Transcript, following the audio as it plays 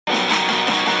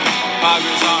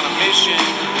Padres on a mission,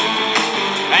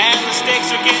 and the stakes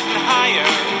are getting higher.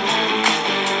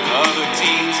 Other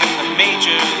teams in the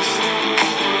majors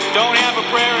don't have a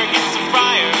prayer against the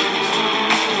Friars.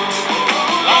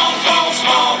 Long ball,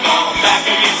 small ball, back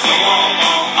against the wall.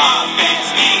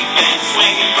 Offense, defense,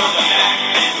 swinging from the back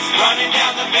fence, running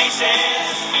down the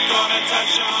bases, gonna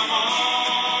touch them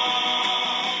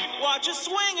all. Watch us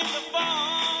swing in the fall.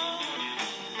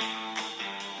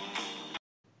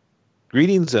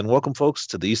 Greetings and welcome, folks,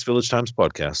 to the East Village Times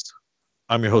podcast.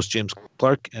 I'm your host, James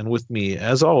Clark, and with me,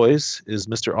 as always, is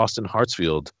Mr. Austin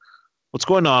Hartsfield. What's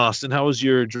going on, Austin? How was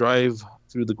your drive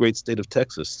through the great state of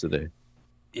Texas today?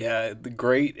 Yeah, the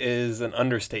great is an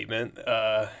understatement.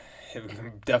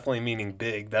 Definitely meaning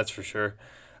big, that's for sure.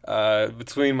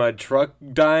 Between my truck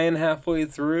dying halfway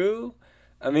through,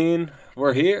 I mean,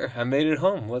 we're here. I made it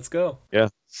home. Let's go. Yeah.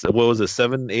 So what was it,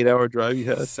 7-8 hour drive you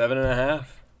had? 7.5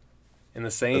 in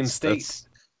the same state.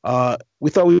 We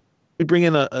thought we'd bring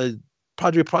in a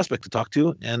Padre prospect to talk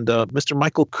to, and Mr.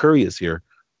 Michael Curry is here.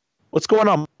 What's going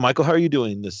on, Michael? How are you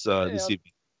doing this evening?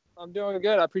 I'm doing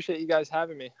good. I appreciate you guys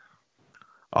having me.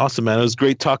 Awesome, man. It was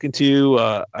great talking to you.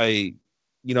 I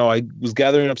was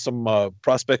gathering up some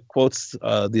prospect quotes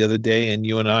the other day, and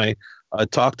you and I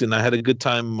talked, and I had a good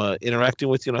time interacting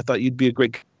with you, and I thought you'd be a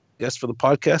great guest for the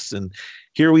podcast, and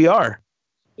here we are.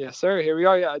 Yes, sir. Here we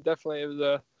are. Yeah, definitely. It was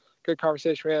a good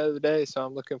conversation we had the other day, so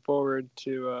I'm looking forward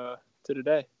to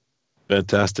today.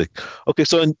 Fantastic. Okay,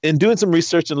 so in doing some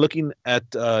research and looking at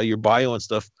your bio and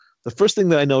stuff, the first thing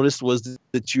that I noticed was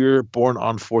that you're born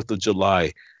on 4th of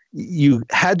July. You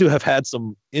had to have had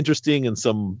some interesting and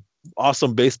some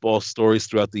awesome baseball stories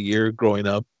throughout the year growing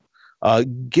up.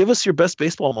 Give us your best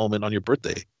baseball moment on your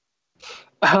birthday.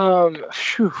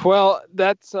 Well,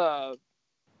 that's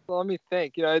let me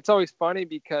think. It's always funny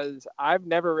because I've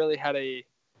never really had a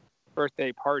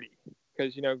birthday party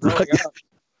because growing up.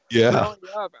 Yeah. Growing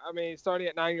up, I mean, starting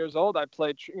at 9 years old, I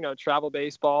played travel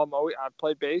baseball. I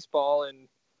played baseball, and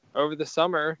over the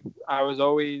summer, I was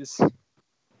always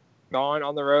gone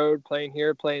on the road, playing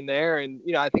here, playing there, and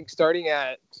I think starting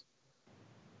at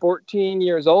 14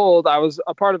 years old, I was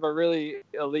a part of a really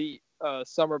elite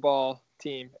summer ball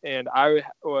team, and I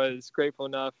was grateful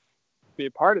enough to be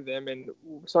a part of them. And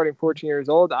starting 14 years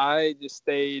old, I just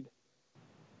stayed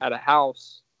at a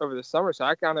house over the summer, so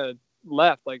I kind of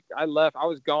left. I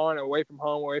was gone, away from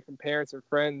home, away from parents and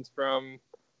friends from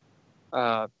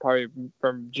probably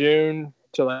from June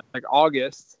to like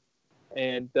August.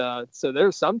 And so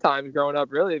there's sometimes growing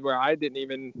up really where I didn't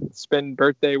even spend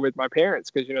birthday with my parents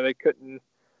because they couldn't,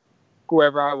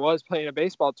 whoever I was playing a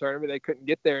baseball tournament, they couldn't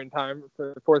get there in time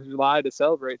for the 4th of July to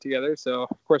celebrate together. So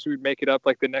of course we'd make it up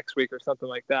like the next week or something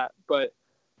like that. But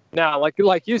now,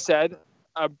 like you said,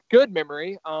 a good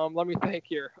memory. Let me think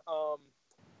here.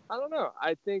 I don't know.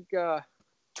 I think there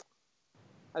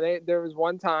was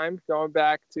one time going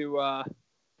back to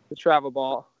the travel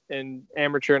ball in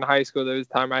amateur in high school. There was a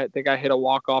time I think I hit a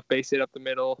walk-off base hit up the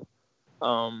middle.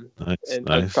 Nice.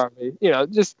 That's probably,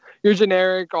 just your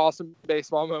generic awesome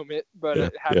baseball moment, but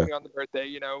it happening on the birthday,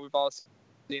 we've all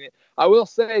seen it. I will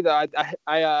say though,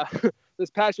 I this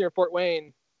past year in Fort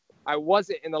Wayne, I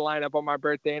wasn't in the lineup on my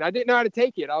birthday and I didn't know how to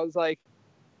take it. I was like,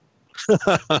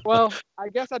 well, I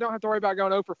guess I don't have to worry about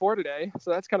going 0 for 4 today, so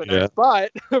that's kind of nice.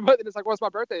 But then it's like, what's my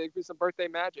birthday? It could be some birthday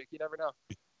magic. You never know.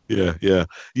 Yeah.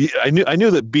 I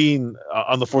knew that being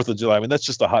on the 4th of July, I mean, that's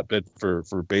just a hotbed for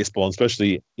baseball,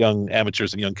 especially young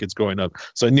amateurs and young kids growing up.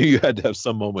 So I knew you had to have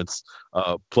some moments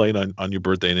playing on your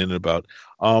birthday and in and about.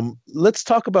 Let's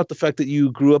talk about the fact that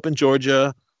you grew up in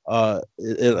Georgia, in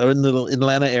the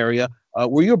Atlanta area.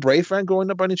 Were you a Brave fan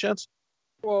growing up by any chance?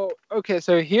 Well, okay,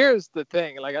 so here's the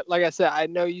thing. Like I said, I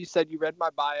know you said you read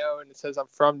my bio and it says I'm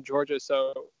from Georgia.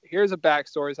 So here's a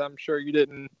backstory. So I'm sure you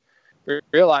didn't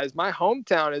realize my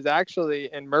hometown is actually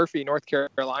in Murphy, North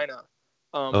Carolina.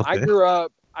 Okay. I grew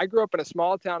up in a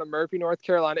small town in Murphy, North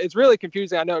Carolina. It's really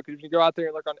confusing, I know, because if you go out there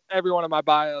and look on every one of my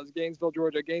bios, Gainesville,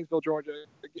 Georgia,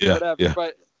 whatever. Yeah.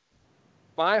 But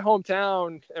my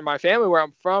hometown and my family, where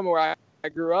I'm from, where I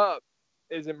grew up,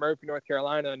 is in Murphy, North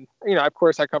Carolina. And, of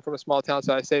course, I come from a small town,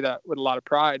 so I say that with a lot of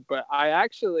pride. But I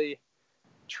actually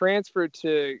transferred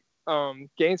to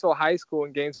Gainesville High School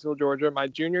in Gainesville, Georgia, my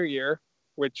junior year,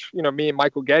 which, me and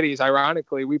Michael Geddes,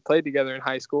 ironically, we played together in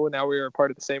high school. And now we are a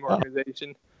part of the same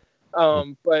organization.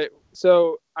 But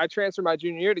so I transferred my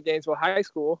junior year to Gainesville High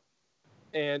School.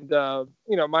 And,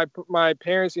 my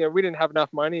parents, we didn't have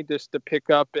enough money just to pick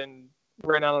up and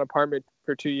rent out an apartment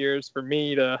for 2 years for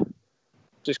me to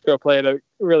just go play at a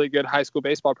really good high school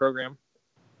baseball program.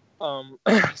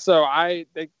 So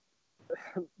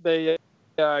they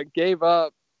gave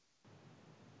up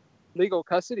legal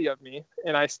custody of me,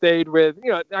 and I stayed with,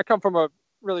 I come from a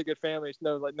really good family.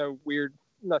 No, nothing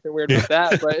weird with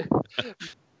that,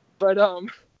 but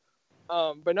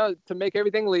no, to make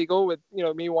everything legal with,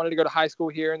 me wanting to go to high school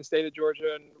here in the state of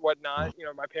Georgia and whatnot,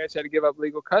 my parents had to give up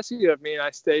legal custody of me, and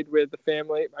I stayed with the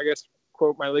family, I guess,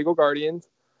 quote, my legal guardians.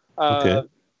 Okay.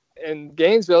 In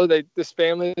Gainesville, this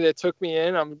family that took me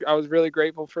in, I was really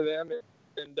grateful for them.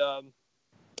 And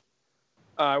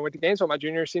I went to Gainesville my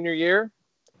junior, senior year,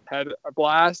 had a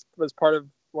blast, was part of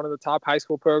one of the top high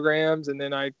school programs, and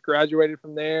then I graduated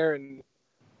from there and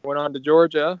went on to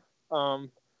Georgia.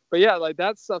 But yeah, like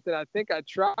that's something I think I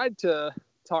tried to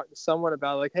talk to someone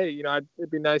about, like, hey,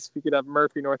 it'd be nice if you could have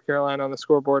Murphy, North Carolina on the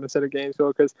scoreboard instead of Gainesville,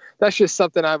 because that's just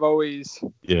something I've always,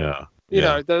 Yeah.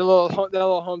 that little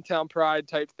hometown pride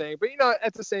type thing. But,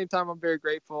 at the same time, I'm very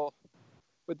grateful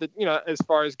with the, as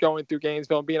far as going through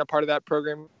Gainesville and being a part of that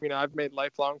program. I've made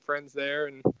lifelong friends there,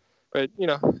 but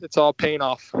it's all paying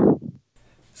off.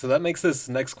 So that makes this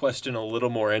next question a little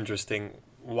more interesting.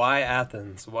 Why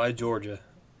Athens? Why Georgia?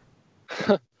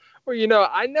 Well,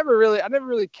 I never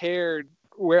really cared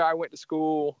where I went to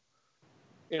school,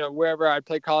 wherever I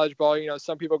played college ball.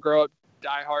 Some people grow up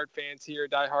diehard fans here,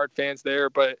 diehard fans there,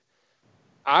 but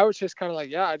I was just kind of like,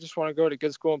 yeah, I just want to go to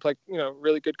good school and play,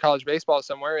 really good college baseball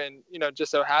somewhere. And, just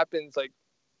so happens, like,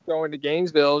 going to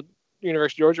Gainesville,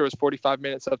 University of Georgia was 45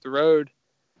 minutes up the road.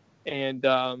 And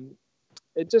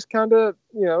it just kind of,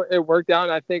 it worked out.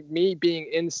 And I think me being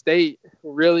in state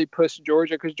really pushed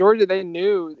Georgia, because Georgia, they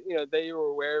knew, they were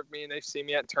aware of me and they've seen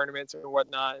me at tournaments and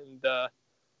whatnot. And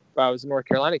I was a North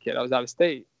Carolina kid. I was out of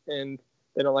state, and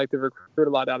they don't like to recruit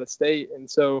a lot out of state. And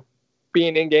so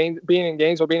being in Gainesville,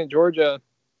 being in Georgia,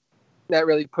 that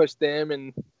really pushed them.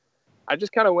 And I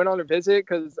just kind of went on a visit,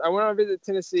 because I went on a visit to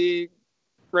Tennessee,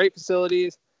 great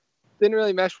facilities. Didn't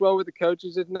really mesh well with the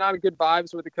coaches. It's not a good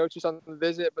vibes with the coaches on the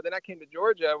visit. But then I came to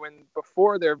Georgia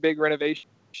before their big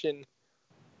renovation.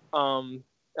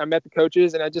 I met the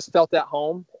coaches and I just felt at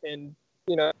home. And,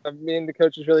 me and the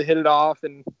coaches really hit it off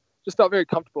and just felt very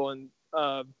comfortable. And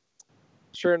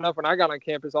sure enough, when I got on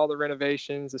campus, all the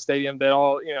renovations, the stadium, they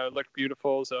all, looked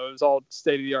beautiful. So it was all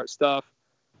state-of-the-art stuff.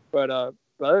 But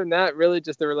other than that, really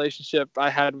just the relationship I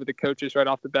had with the coaches right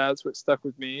off the bat is what stuck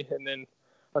with me. And then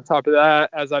on top of that,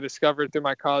 as I discovered through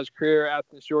my college career,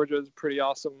 Athens, Georgia is a pretty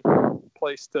awesome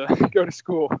place to go to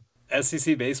school.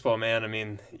 SEC baseball, man. I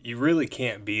mean, you really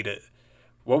can't beat it.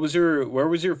 Where was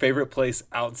your favorite place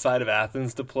outside of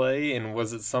Athens to play? And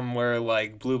was it somewhere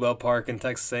like Bluebell Park in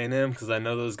Texas A&M? Because I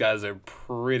know those guys are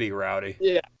pretty rowdy.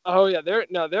 Yeah. Oh yeah.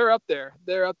 They're up there.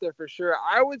 They're up there for sure.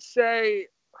 I would say,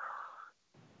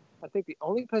 I think the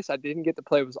only place I didn't get to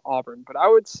play was Auburn, but I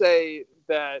would say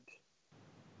that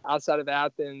outside of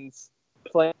Athens,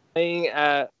 playing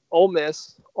at Ole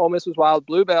Miss was wild.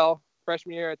 Bluebell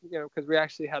freshman year, because we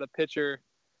actually had a pitcher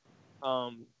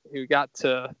who got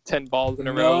to 10 balls in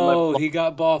a row. No, he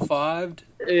got ball fived?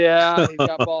 Yeah, he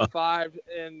got ball fived.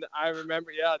 And I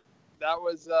remember, that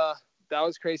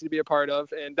was crazy to be a part of.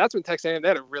 And that's when Texas A&M, they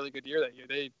had a really good year that year.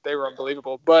 They were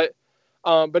unbelievable. But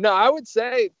no, I would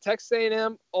say Texas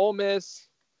A&M, Ole Miss,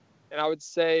 and I would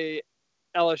say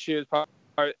LSU is probably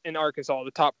in Arkansas, the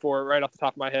top four right off the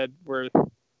top of my head,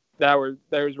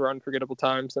 those were unforgettable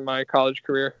times in my college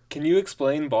career. Can you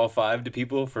explain ball five to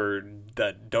people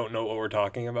that don't know what we're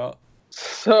talking about?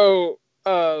 So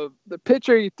the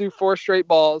pitcher, he threw 4 straight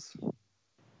balls,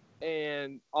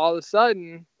 and all of a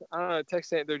sudden, I don't know,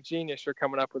 Texas A&M, they're genius for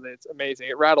coming up with it. It's amazing.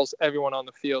 It rattles everyone on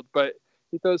the field, but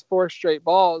he throws 4 straight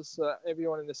balls.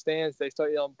 Everyone in the stands, they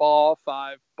start yelling ball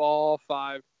five, ball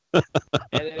five. And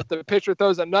if the pitcher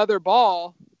throws another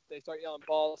ball, they start yelling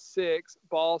ball six,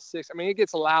 ball six. I mean, it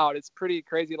gets loud. It's pretty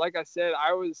crazy. Like I said,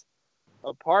 I was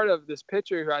a part of this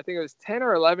pitcher who I think it was 10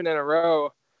 or 11 in a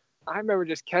row. I remember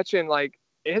just catching, like,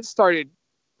 it started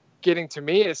getting to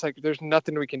me. It's like, there's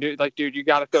nothing we can do. Like, dude, you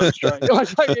got to throw a strike.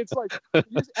 It's like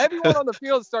everyone on the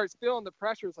field starts feeling the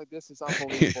pressure. It's like, this is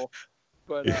unbelievable.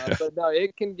 But no,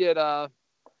 it can get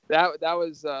that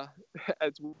was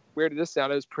as weird as this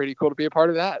sounded, it was pretty cool to be a part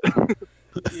of that.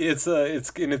 It's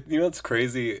what's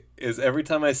crazy is every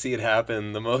time I see it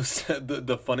happen,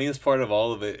 the funniest part of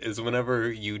all of it is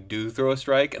whenever you do throw a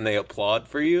strike and they applaud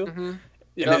for you. Mm-hmm.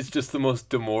 Yep. And it's just the most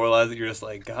demoralizing. You're just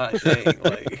like, God dang.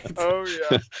 Like,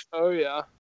 oh yeah.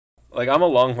 Like, I'm a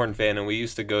Longhorn fan, and we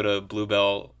used to go to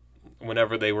Bluebell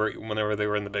whenever they were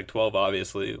in the Big 12,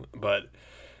 obviously. But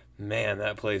man,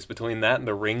 that place, between that and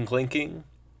the ring clinking,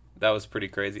 that was pretty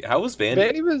crazy. How was Vandy?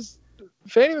 Vandy was,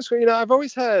 I've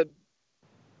always had,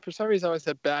 for some reason, I always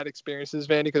had bad experiences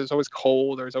with Vandy because it's always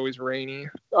cold or it's always rainy.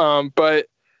 No,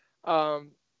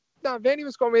 Vandy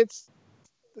was cool. I mean,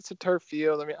 it's a turf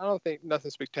field. I mean, I don't think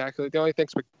nothing spectacular. The only thing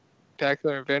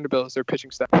spectacular in Vanderbilt is their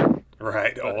pitching staff.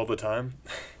 Right, all the time.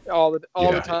 All the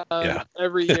Yeah, time. yeah.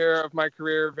 Every year of my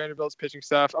career, Vanderbilt's pitching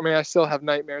staff. I mean, I still have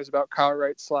nightmares about Kyle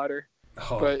Wright's slider.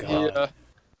 Oh, But God.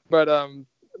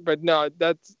 but no,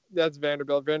 that's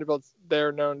Vanderbilt. Vanderbilt's,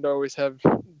 they're known to always have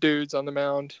dudes on the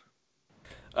mound.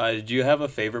 Did you have a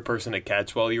favorite person to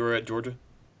catch while you were at Georgia?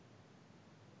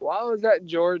 While I was at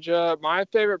Georgia, my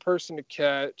favorite person to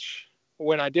catch,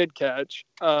 when I did catch,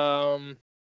 I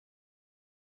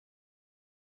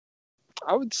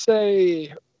would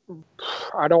say,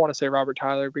 I don't want to say Robert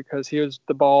Tyler because he was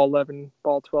the ball 11,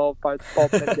 ball 12, ball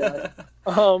 10 guy.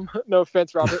 No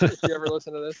offense, Robert, if you ever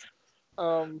listen to this.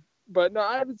 But no,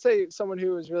 I would say someone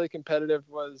who was really competitive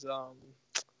was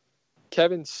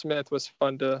Kevin Smith. Was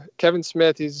fun to. Kevin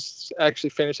Smith, he's actually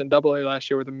finished in Double A last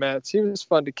year with the Mets. He was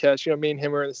fun to catch. You know, me and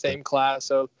him were in the same class,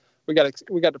 so we got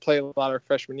to play a lot our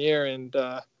freshman year, and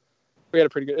we had a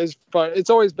pretty good. It was fun. It's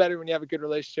always better when you have a good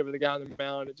relationship with the guy on the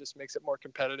mound. It just makes it more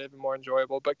competitive and more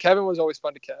enjoyable. But Kevin was always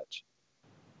fun to catch.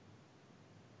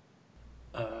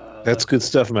 That's good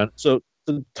stuff, man. So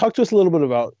talk to us a little bit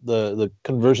about the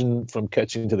conversion from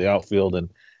catching to the outfield and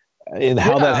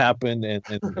how that happened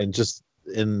and just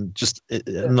in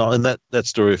that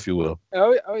story, if you will.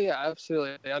 Oh yeah,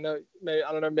 absolutely. I don't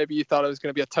know. Maybe you thought it was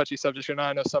going to be a touchy subject, or not.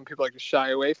 I know some people like to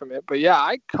shy away from it, but yeah,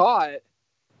 I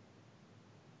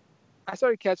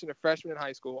started catching a freshman in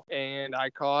high school, and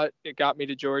it got me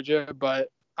to Georgia, but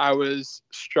I was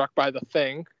struck by the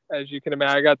thing, as you can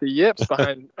imagine. I got the yips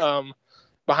behind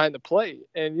the plate,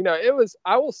 and you know,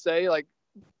 I will say, like,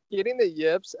 getting the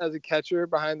yips as a catcher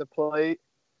behind the plate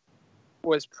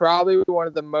was probably one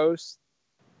of the most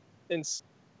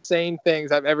insane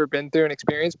things I've ever been through and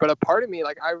experienced. But a part of me,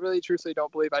 like, I really truthfully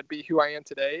don't believe I'd be who I am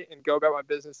today and go about my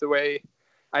business the way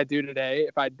I do today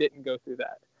if I didn't go through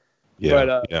that.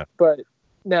 But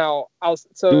now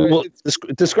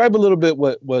describe a little bit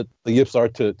what the yips are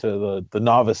to the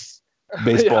novice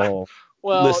baseball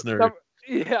listener.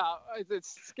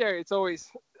 It's scary. It's always,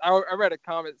 I read a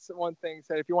comment. One thing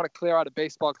said, if you want to clear out a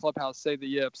baseball clubhouse, say the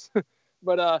yips.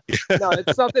 But no,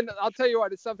 it's something. I'll tell you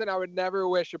what, it's something I would never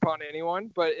wish upon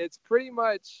anyone. But it's pretty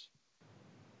much,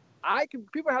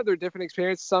 people have their different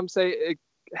experiences. Some say it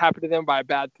happened to them by a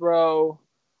bad throw,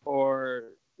 or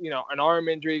you know, an arm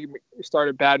injury,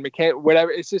 started bad mechanic,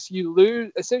 whatever. It's just you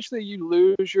lose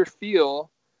your feel,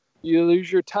 you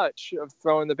lose your touch of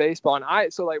throwing the baseball. And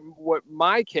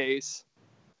my case,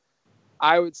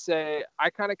 I would say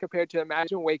I kind of compared to,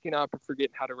 imagine waking up and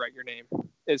forgetting how to write your name.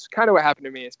 It's kind of what happened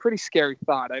to me. It's a pretty scary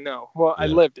thought, I know. Well, I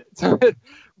lived it.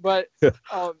 But so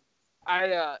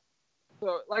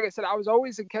like I said, I was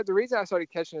always a catcher. The reason I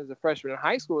started catching as a freshman in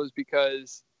high school is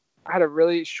because I had a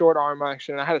really short arm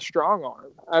action, and I had a strong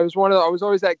arm. I was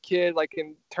always that kid, like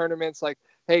in tournaments, like,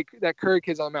 hey, that Curry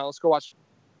kid's on the mound, let's go watch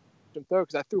him throw,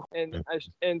 because I threw. And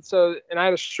I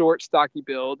had a short, stocky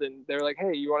build, and they were like,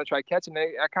 hey, you want to try catching?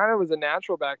 I kind of was a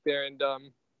natural back there, and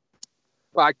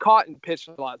I caught and pitched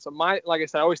a lot. So like I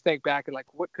said, I always think back and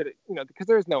like, what could it, you know, because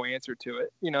there's no answer to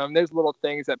it, you know, and there's little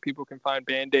things that people can find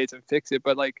Band-Aids and fix it.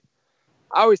 But like,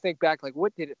 I always think back, like,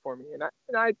 what did it for me? And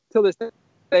I till this day,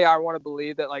 I want to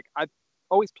believe that, like, I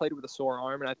always played with a sore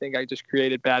arm, and I think I just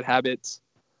created bad habits,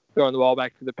 throwing the ball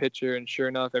back to the pitcher, and sure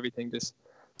enough, everything just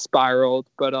spiraled.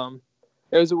 But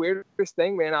it was the weirdest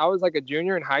thing, man. I was like a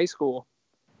junior in high school,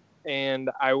 and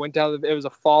I went down it was a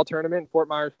fall tournament in Fort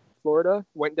Myers, Florida.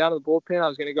 Went down to the bullpen. I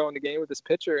was going to go in the game with this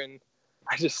pitcher, and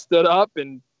I just stood up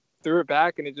and threw it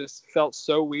back, and it just felt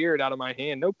so weird out of my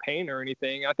hand. No pain or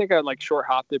anything. I think I like short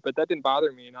hopped it, but that didn't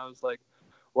bother me. And I was like,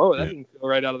 whoa, that didn't feel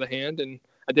right out of the hand. And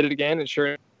I did it again, and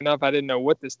sure enough, I didn't know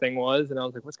what this thing was. And I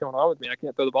was like, what's going on with me? I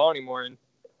can't throw the ball anymore. And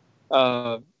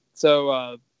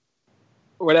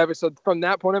whatever. So from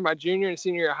that point in my junior and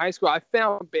senior year of high school, I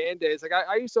found Band-Aids. Like,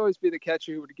 I used to always be the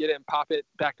catcher who would get it and pop it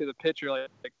back to the pitcher,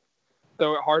 like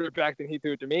throw it harder back than he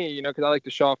threw it to me, you know, because I like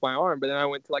to show off my arm. But then I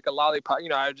went to like a lollipop, you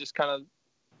know, I would just kind of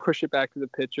push it back to the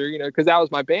pitcher, you know, because that was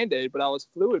my Band-Aid, but I was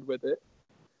fluid with it.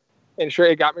 And sure,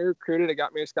 it got me recruited. It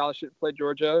got me a scholarship to play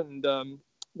Georgia. And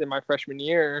then my freshman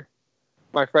year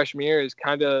is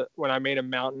kind of when I made a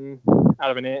mountain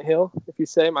out of an anthill, if you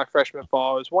say. My freshman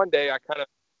fall was one day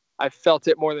I felt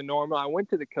it more than normal. I went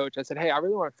to the coach. I said, hey, I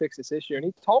really want to fix this issue. And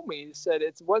he told me, he said,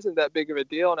 it wasn't that big of a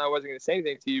deal, and I wasn't going to say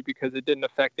anything to you because it didn't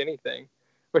affect anything.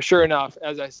 But sure enough,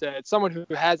 as I said, someone who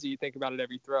has it, you think about it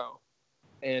every throw.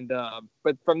 And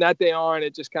but from that day on,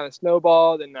 it just kind of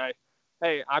snowballed. And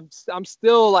I'm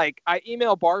still like, I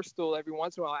email Barstool every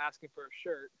once in a while asking for a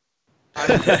shirt. I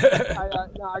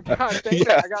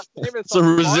got famous.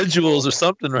 Some residuals or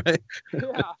something, right?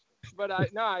 Yeah. But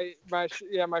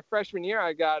my freshman year,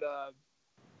 I got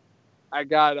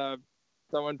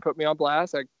someone put me on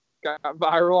blast. I got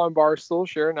viral on Barstool,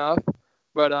 sure enough.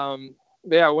 But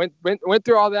yeah, went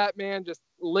through all that, man. Just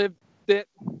lived it.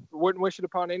 Wouldn't wish it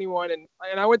upon anyone.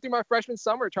 And I went through my freshman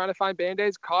summer trying to find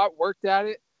Band-Aids, worked at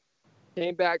it.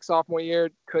 Came back sophomore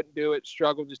year, couldn't do it,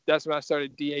 struggled. That's when I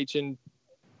started DHing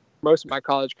most of my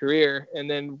college career, and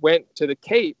then went to the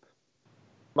Cape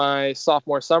my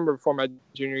sophomore summer before my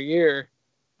junior year.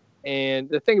 And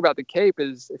the thing about the Cape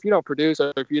is if you don't produce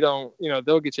or if you don't,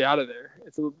 they'll get you out of there.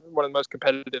 It's one of the most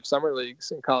competitive summer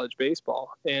leagues in college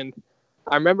baseball. And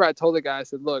I remember I told the guy, I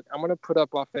said, look, I'm going to put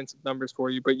up offensive numbers for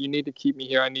you, but you need to keep me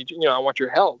here. I need you, I want your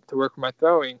help to work with my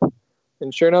throwing.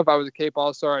 And sure enough, I was a Cape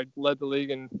All-Star. I led the league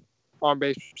in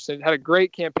on-base percentage, had a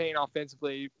great campaign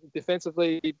offensively.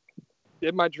 Defensively,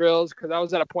 did my drills because I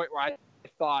was at a point where I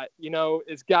thought,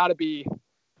 it's got to be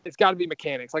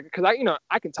mechanics. Like, because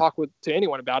I can talk to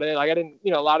anyone about it. Like I didn't,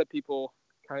 a lot of people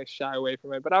kind of shy away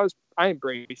from it, but I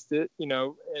embraced it,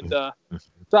 and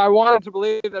so I wanted to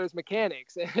believe that it was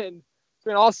mechanics. And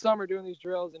spent all summer doing these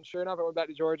drills, and sure enough, I went back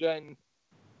to Georgia and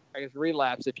I guess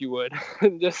relapse, if you would,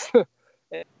 and it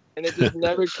just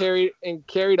never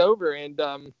carried over. And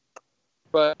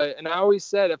I always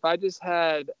said if I just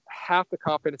had half the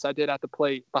confidence I did at the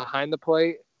plate behind the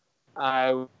plate,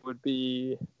 I would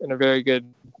be in a very good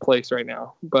place right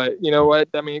now. But you know what?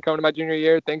 I mean, coming to my junior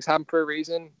year, things happen for a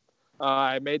reason.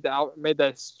 I made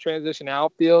the transition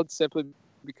outfield simply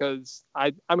because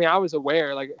I was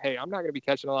aware, like, hey, I'm not going to be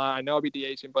catching a lot. I know I'll be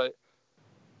DHing, but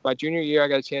my junior year, I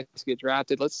got a chance to get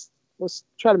drafted. Let's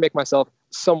try to make myself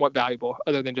somewhat valuable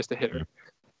other than just a hitter.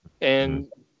 And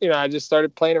I just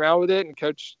started playing around with it, and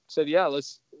coach said, yeah,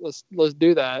 let's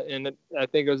do that. And I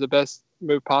think it was the best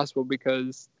move possible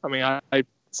because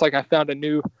it's like I found a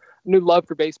new love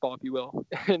for baseball, if you will.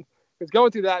 And it's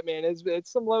going through that, man.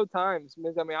 It's some low times.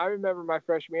 I remember my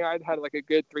freshman year, I'd had like a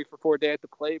good 3 for 4 day at the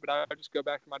plate, but I would just go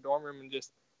back to my dorm room and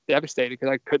just devastated because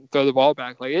I couldn't throw the ball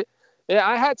back. Like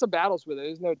I had some battles with it.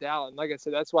 There's no doubt. And like I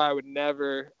said, that's why I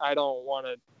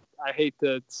hate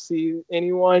to see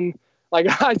anyone. Like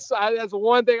that's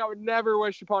one thing I would never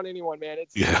wish upon anyone, man.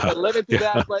 It's living through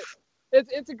that, but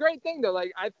it's a great thing though.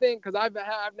 Like I think because I've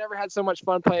never had so much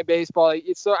fun playing baseball.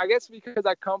 It's so I guess because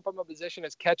I come from a position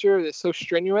as catcher that's so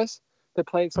strenuous to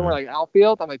playing somewhere like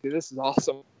outfield. I'm like, dude, this is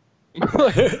awesome. I'm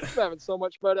having so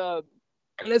much, but and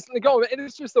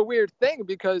it's just a weird thing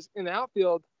because in the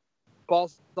outfield,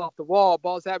 balls off the wall,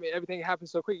 balls at me, everything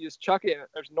happens so quick. You just chuck it, and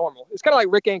it's normal. It's kind of like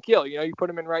Rick Ankiel. You put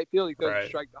him in right field, he throws a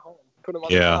strike to home. Put him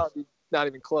on the mound, he's not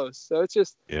even close. So it's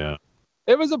just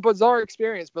it was a bizarre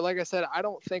experience. But like I said, I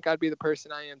don't think I'd be the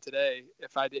person I am today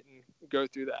if I didn't go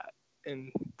through that.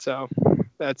 And so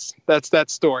that's that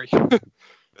story.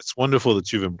 It's wonderful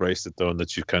that you've embraced it, though, and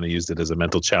that you've kind of used it as a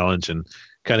mental challenge and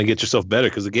kind of get yourself better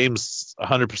because the game's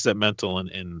 100% mental,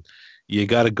 and you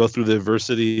got to go through the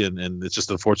adversity, and it's just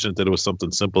unfortunate that it was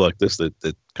something simple like this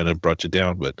that kind of brought you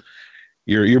down. But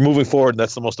you're moving forward, and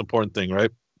that's the most important thing,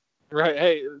 right? Right.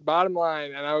 Hey, bottom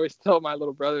line, and I always tell my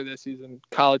little brother this. He's in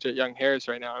college at Young Harris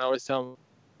right now, and I always tell him,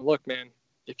 look, man,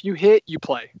 if you hit, you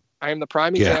play. I am the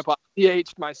prime example. I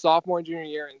DH'd my sophomore and junior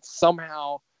year, and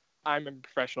somehow I'm in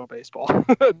professional baseball.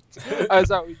 I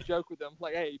always joke with them,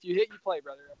 like, hey, if you hit, you play,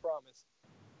 brother. I promise.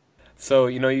 So,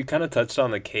 you kind of touched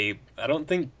on the Cape. I don't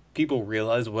think people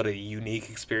realize what a unique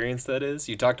experience that is.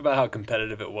 You talked about how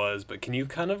competitive it was, but can you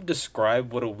kind of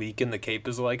describe what a week in the Cape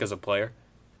is like as a player?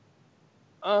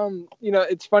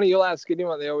 It's funny. You'll ask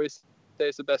anyone, they always say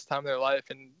it's the best time of their life.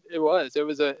 And it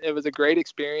was a great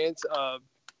experience. A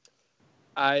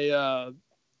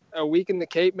week in the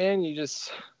Cape, man,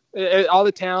 all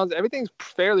the towns, everything's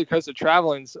fairly close to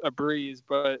traveling's a breeze,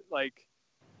 but like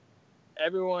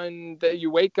everyone that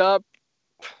you wake up,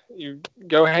 you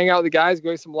go hang out with the guys,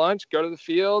 go get some lunch, go to the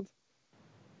field.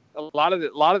 A lot of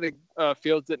the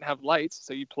fields didn't have lights,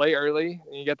 so you play early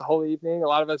and you get the whole evening. A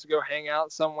lot of us would go hang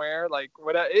out somewhere. Like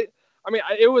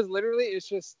it was literally, it's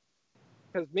just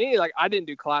because me, like I didn't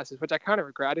do classes, which I kind of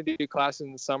regret. I didn't do classes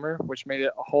in the summer, which made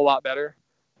it a whole lot better.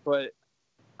 But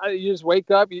you just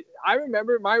wake up. I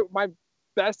remember my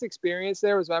best experience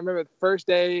there was I remember the first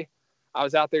day I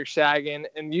was out there shagging,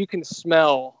 and you can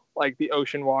smell like the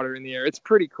ocean water in the air. It's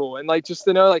pretty cool. And like just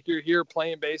to know like you're here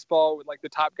playing baseball with like the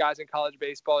top guys in college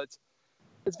baseball, it's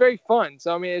very fun.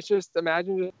 So I mean, it's just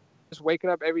imagine just waking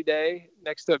up every day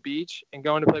next to a beach and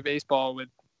going to play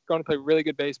really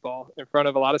good baseball in front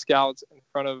of a lot of scouts, in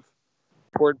front of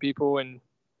important people, and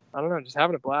I don't know, just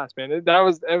having a blast, man. It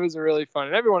was really fun,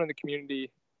 and everyone in the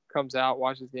community comes out,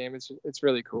 watches the game. It's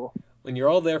really cool. when you're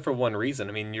all there for one reason.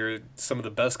 I mean, you're some of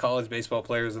the best college baseball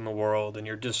players in the world, and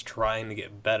you're just trying to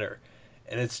get better.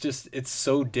 And it's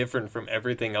so different from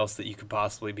everything else that you could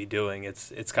possibly be doing.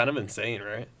 It's kind of insane,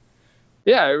 right?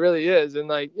 Yeah, it really is. And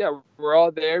like, yeah, we're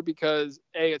all there because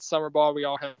A, it's summer ball. We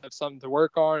all have something to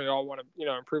work on. We all want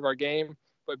to, improve our game.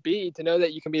 But B, to know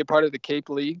that you can be a part of the Cape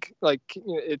League, like,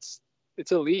 it's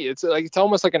elite. It's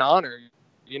almost like an honor,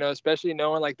 especially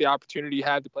knowing like the opportunity you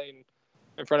had to play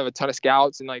in front of a ton of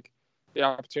scouts and like the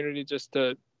opportunity just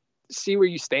to see where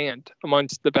you stand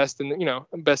amongst the best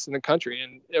best in the country.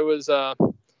 And it was,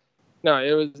 no,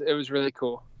 it was really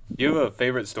cool. Do you have a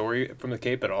favorite story from the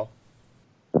Cape at all?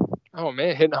 Oh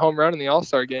man, hitting a home run in the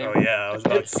All-Star game. Oh yeah, I was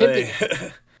about to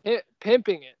say.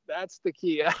 Pimping it. That's the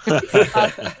key.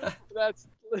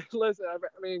 Listen, I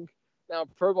mean, now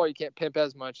pro ball you can't pimp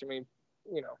as much. I mean,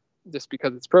 just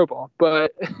because it's pro ball.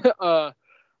 But no,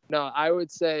 I would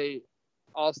say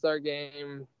All-Star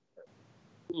game,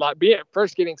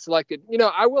 first getting selected.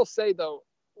 I will say though,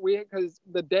 because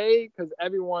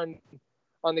everyone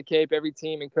on the Cape, every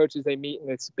team and coaches, they meet in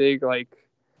this big like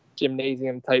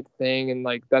gymnasium type thing, and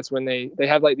like that's when they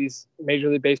have like these Major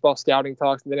League Baseball scouting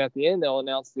talks, and then at the end they'll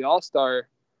announce the All-Star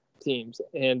teams.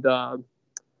 And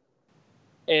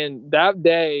that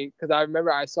day, because I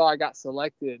remember I got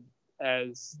selected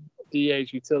as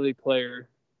DA's utility player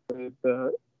for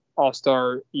the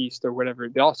All-Star East or whatever,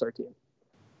 the All-Star team.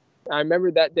 I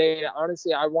remember that day,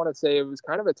 honestly, I want to say it was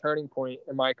kind of a turning point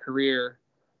in my career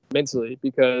mentally,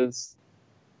 because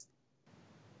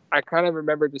I kind of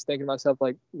remember just thinking to myself,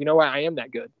 like, you know what, I am that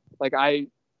good. Like I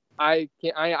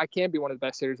can be one of the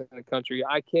best hitters in the country.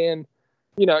 I can,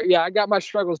 I got my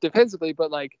struggles defensively,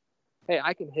 but like, hey,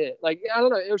 I can hit. Like, I don't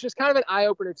know. It was just kind of an eye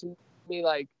opener to me.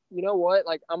 Like, you know what?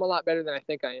 Like, I'm a lot better than I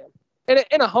think I am.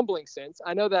 In a humbling sense.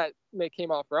 I know that may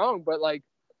came off wrong, but like,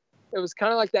 it was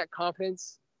kind of like that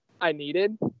confidence I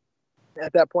needed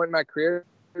at that point in my career.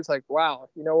 It was like, wow,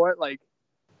 you know what? Like,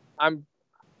 I'm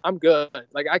good.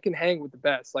 Like, I can hang with the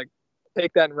best. Like,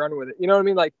 take that and run with it. You know what I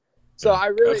mean? Like, so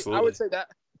Absolutely. I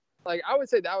would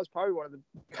say that was probably one of the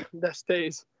best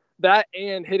days. That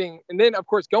and hitting, and then of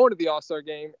course going to the All-Star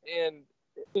game and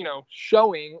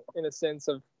showing in a sense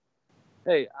of,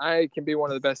 hey, I can be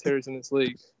one of the best hitters in this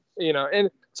league.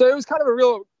 And so it was kind of a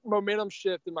real momentum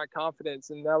shift in my confidence,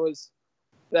 and that was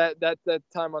that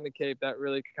time on the Cape that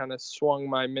really kind of swung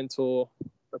my mental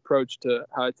approach to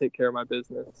how I take care of my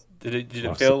business. Did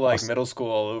it feel like middle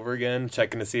school all over again,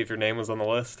 checking to see if your name was on the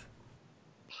list?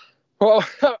 Well,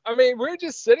 I mean, we were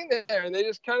just sitting there, and they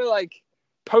just kind of like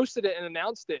posted it and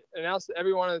announced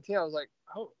everyone on the team. I was like,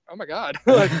 oh my God.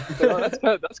 Like,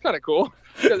 that's kind of cool.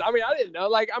 Because I mean, I didn't know.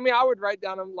 Like, I mean, I would write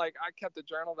down them. Like, I kept a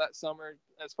journal that summer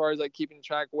as far as like keeping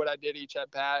track of what I did each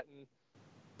at bat and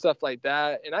stuff like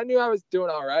that. And I knew I was doing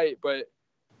all right, but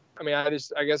I mean, I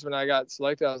guess when I got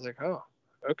selected, I was like, oh,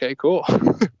 okay, cool.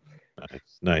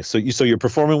 Nice. So you're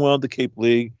performing well at the Cape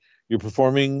League. You're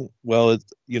performing well at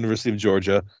University of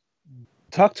Georgia.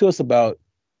 Talk to us about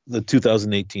the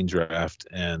 2018 draft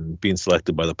and being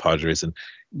selected by the Padres, and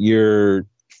your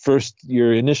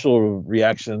initial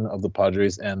reaction of the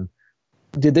Padres, and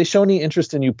did they show any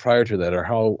interest in you prior to that, or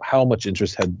how much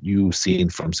interest had you seen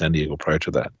from San Diego prior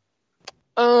to that?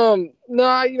 No,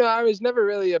 I was never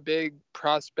really a big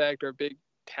prospect or a big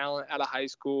talent out of high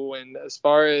school, and as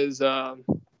far as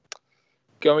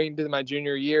going into my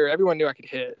junior year, everyone knew I could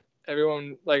hit.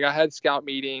 Everyone, like, I had scout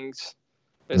meetings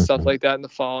and stuff like that in the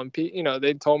fall, and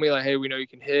they told me like, hey, we know you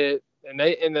can hit, and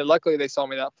then luckily they saw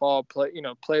me that fall play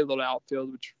a little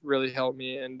outfield, which really helped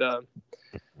me. And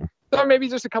so maybe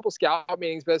just a couple scout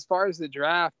meetings. But as far as the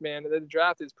draft, man, the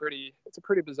draft is it's a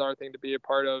pretty bizarre thing to be a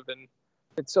part of, and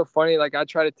it's so funny. Like, I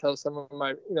try to tell some of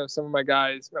my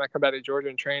guys when I come back to Georgia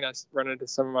and train, I run into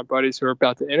some of my buddies who are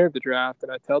about to enter the draft,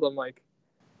 and I tell them, like,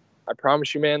 I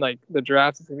promise you, man, like, the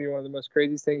draft is gonna be one of the most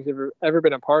craziest things you've ever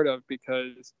been a part of,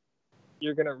 because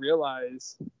you're going to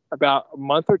realize about a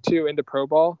month or two into pro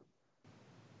ball,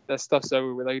 that stuff's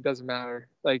over with. Like, it doesn't matter.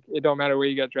 Like, it don't matter where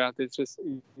you got drafted. It's just,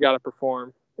 you got to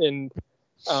perform. And,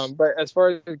 but as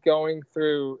far as going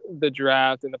through the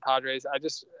draft and the Padres, I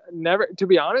just never, to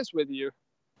be honest with you.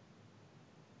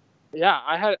 Yeah.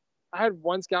 I had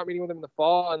one scout meeting with them in the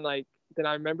fall, and like, then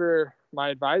I remember my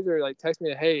advisor like texted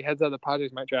me, hey, heads up, the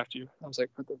Padres might draft you. I was like,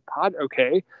 but the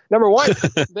okay. Number one,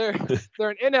 they're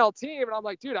an NL team, and I'm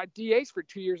like, dude, I DA'd for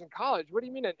 2 years in college. What do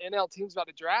you mean an NL team's about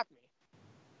to draft me?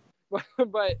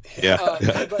 but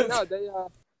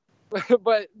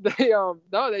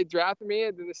no, they drafted me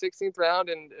in the 16th round,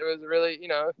 and it was really,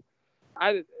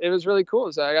 it was really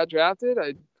cool. So I got drafted.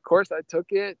 Of course I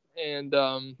took it, and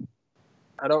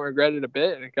I don't regret it a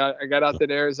bit. I got out there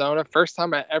to Arizona. First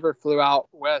time I ever flew out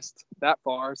west that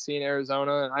far, seeing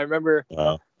Arizona. And I remember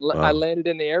I landed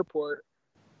in the airport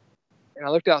and I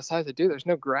looked outside. I said, "Dude, there's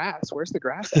no grass. Where's the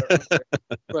grass at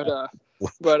over there?"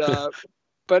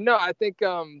 But no, I think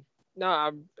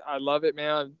I love it,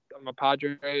 man. I'm a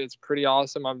Padre. It's pretty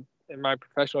awesome. I'm in my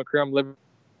professional career. I'm living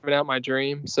out my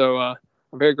dream. So I'm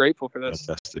very grateful for this.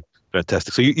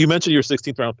 Fantastic. So you mentioned your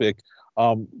 16th round pick.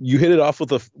 You hit it off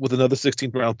with another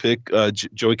 16th round pick,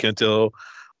 Joey Cantillo.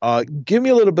 Give me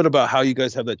a little bit about how you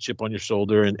guys have that chip on your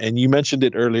shoulder, and you mentioned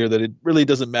it earlier that it really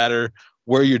doesn't matter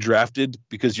where you're drafted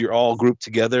because you're all grouped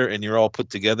together and you're all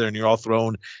put together and you're all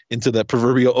thrown into that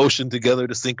proverbial ocean together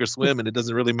to sink or swim, and it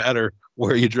doesn't really matter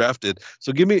where you're drafted.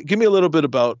 So give me a little bit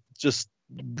about just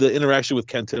the interaction with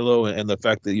Cantillo and the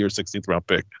fact that you're a 16th round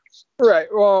pick. Right.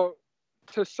 Well,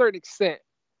 to a certain extent,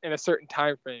 in a certain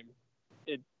time frame,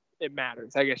 it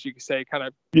matters, I guess you could say, kind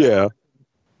of. Yeah.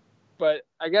 But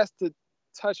I guess to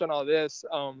touch on all this,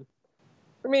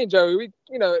 for me and Joey, we,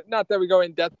 not that we go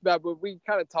in depth about it, but we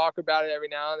kind of talk about it every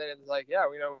now and then. It's like, yeah,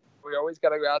 we always got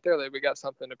to go out there. Like, we got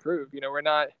something to prove. We're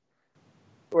not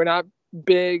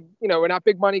big, we're not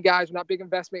big money guys. We're not big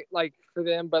investment like for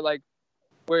them, but like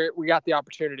we got the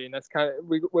opportunity, and that's kind of,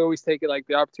 we always take it like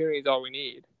the opportunity is all we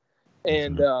need.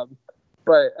 And,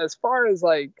 but as far as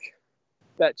like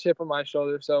that chip on my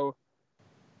shoulder, so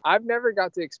I've never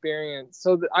got to experience.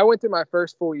 So I went through my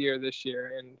first full year this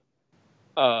year,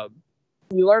 and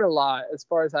you learn a lot. As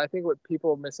far as I think what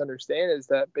people misunderstand is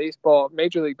that baseball,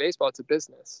 Major League Baseball, it's a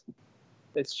business.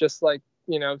 It's just like,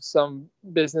 some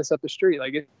business up the street.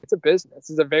 Like it's a business.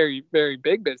 It's a very, very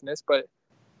big business, but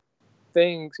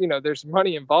things, there's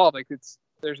money involved. Like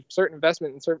there's a certain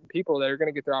investment in certain people that are going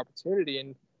to get their opportunity.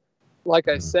 And like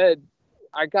I said,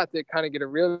 I got to kind of get a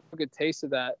real good taste of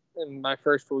that in my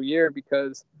first full year,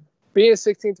 because being a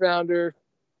 16th rounder,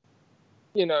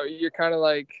 you're kind of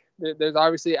like, there's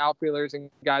obviously outfielders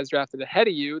and guys drafted ahead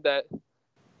of you that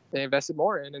they invested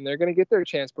more in, and they're going to get their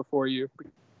chance before you,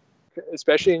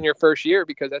 especially in your first year,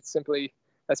 because that's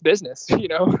business,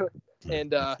 And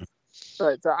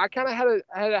but so I kind of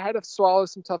had to swallow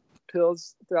some tough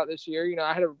pills throughout this year.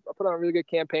 I put on a really good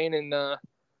campaign in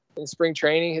spring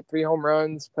training, hit 3 home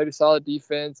runs, played a solid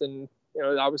defense, and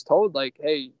I was told like,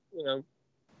 hey,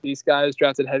 these guys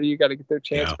drafted ahead of you, got to get their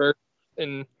chance first,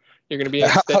 and you're going to be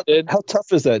extended. How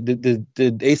tough is that?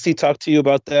 Did AC talk to you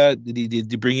about that? Did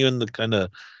he bring you in the kind of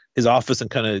his office and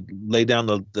kind of lay down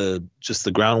the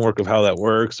groundwork of how that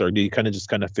works, or do you kind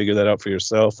of figure that out for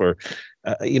yourself, or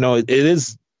it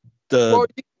is the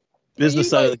business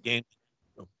side of the game?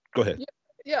 Go ahead.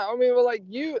 Yeah, I mean, well,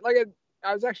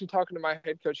 I was actually talking to my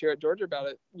head coach here at Georgia about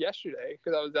it yesterday,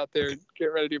 because I was out there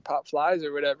getting ready to do pop flies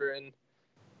or whatever, and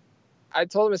I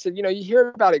told him, I said, you hear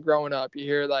about it growing up. You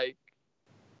hear like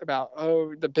about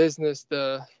the business,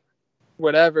 the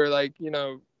whatever, like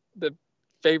the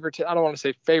favoritism. I don't want to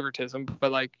say favoritism,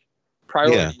 but like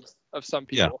priorities of some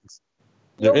people.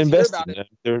 Yeah. They're invested.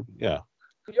 You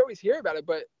always hear about it,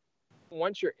 but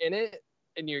once you're in it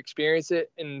and you experience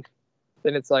it, and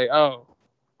then it's like, oh,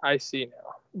 I see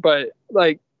now. But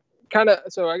like, kind of,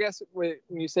 so I guess when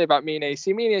you say about me and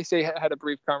AC had a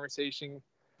brief conversation,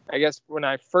 I guess, when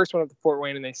I first went up to Fort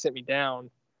Wayne and they sent me down.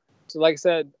 So like I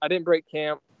said, I didn't break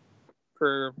camp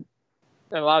and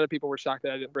a lot of people were shocked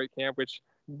that I didn't break camp, which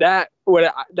I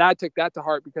took that to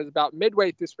heart, because about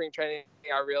midway through spring training,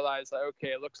 I realized like, okay,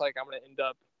 it looks like I'm going to end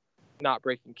up not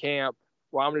breaking camp.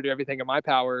 Well, I'm going to do everything in my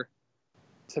power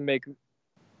to make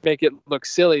it look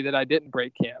silly that I didn't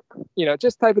break camp.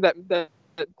 Just type of that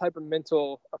type of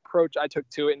mental approach I took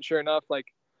to it. And sure enough,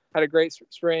 like, had a great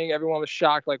spring. Everyone was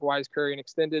shocked, like, why is Curry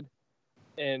extended?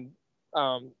 And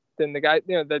then the guy,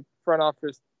 the front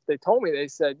office, they told me, they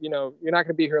said, you're not going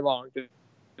to be here long.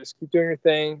 Just keep doing your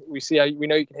thing. We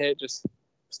know you can hit. Just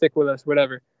stick with us,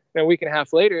 whatever. And a week and a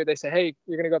half later, they say, hey,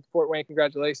 you're going to go up to Fort Wayne.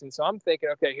 Congratulations. So I'm thinking,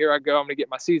 okay, here I go. I'm going to get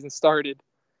my season started.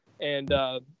 And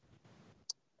I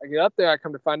get up there. I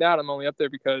come to find out I'm only up there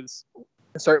because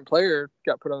a certain player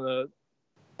got put on the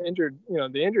injured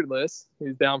list. He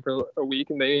was down for a week,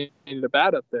 and they needed a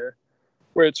bat up there,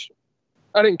 which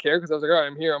I didn't care, because I was like, all right,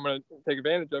 I'm here. I'm going to take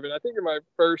advantage of it. And I think in my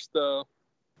first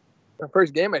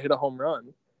game, I hit a home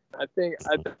run. And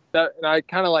I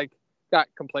kind of like got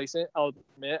complacent. I'll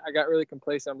admit, I got really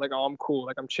complacent. I'm like, oh, I'm cool.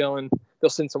 Like, I'm chilling. They'll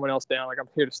send someone else down. Like, I'm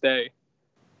here to stay.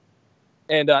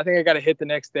 And I think I got a hit the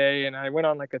next day, and I went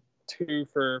on like a 2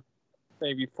 for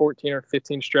maybe 14 or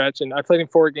 15 stretch. And I played in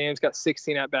 4 games, got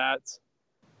 16 at bats.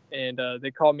 And they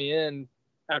called me in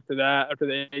after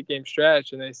the 8-game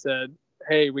stretch, and they said,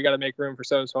 hey, we got to make room for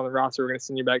so-and-so on the roster. We're going to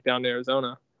send you back down to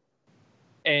Arizona.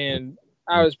 And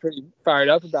I was pretty fired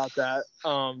up about that.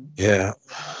 Yeah.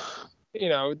 You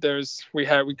know,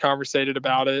 we conversated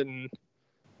about it, and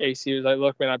AC was like,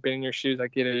 "Look, man, I've been in your shoes. I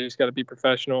get it. You just got to be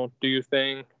professional, do your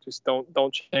thing. Just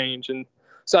don't change." And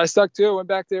so I stuck to it. Went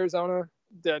back to Arizona.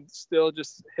 Still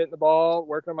just hitting the ball,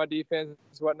 working on my defense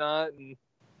and whatnot. And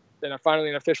then finally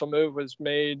an official move was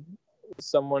made.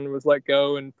 Someone was let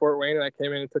go in Fort Wayne, and I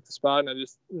came in and took the spot, and I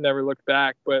just never looked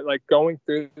back. But like going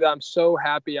through that, I'm so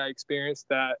happy I experienced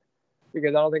that,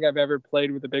 because I don't think I've ever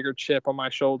played with a bigger chip on my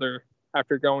shoulder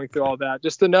after going through all that.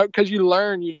 Just to know, because you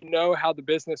know how the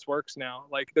business works now.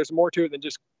 Like there's more to it than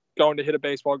just going to hit a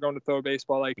baseball, going to throw a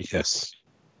baseball. Like Yes.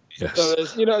 So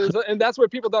and that's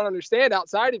what people don't understand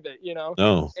outside of it,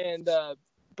 No. And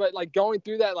but like going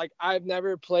through that, like I've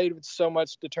never played with so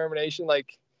much determination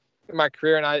like in my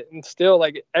career, and still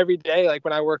like every day, like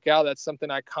when I work out, that's something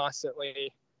I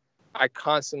constantly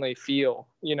feel,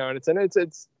 and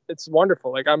it's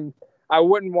wonderful. Like I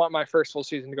wouldn't want my first full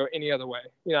season to go any other way.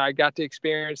 I got to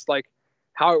experience like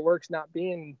how it works, not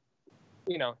being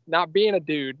a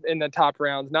dude in the top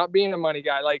rounds, not being a money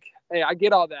guy. Like, hey, I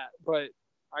get all that, but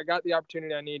I got the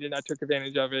opportunity I needed, and I took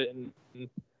advantage of it, and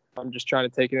I'm just trying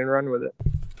to take it and run with it.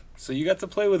 So you got to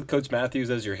play with Coach Matthews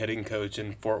as your hitting coach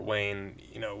in Fort Wayne.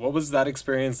 What was that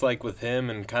experience like with him,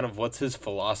 and kind of what's his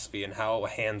philosophy, and how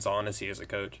hands-on is he as a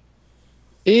coach?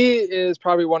 He is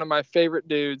probably one of my favorite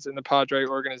dudes in the Padre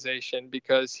organization,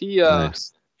 because he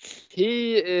is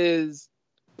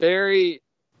very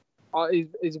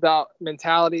he's about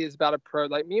mentality, is about approach.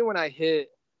 Like me, when I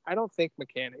hit, I don't think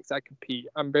mechanics. I compete.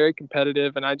 I'm very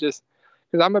competitive, and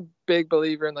because I'm a big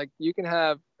believer in, like, you can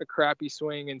have a crappy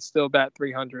swing and still bat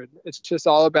 300. It's just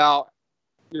all about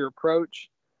your approach,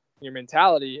 your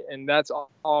mentality, and that's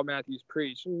all Matthews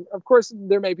preach. And of course,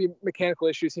 there may be mechanical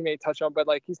issues he may touch on, but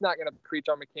like he's not going to preach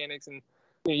on mechanics. And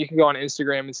you can go on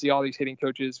Instagram and see all these hitting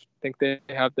coaches think they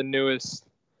have the newest.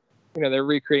 They're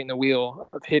recreating the wheel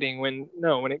of hitting. When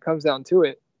it comes down to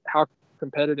it, how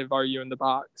competitive are you in the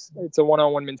box? It's a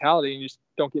one-on-one mentality, and you just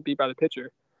don't get beat by the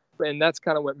pitcher. And that's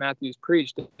kind of what Matthews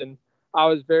preached. And I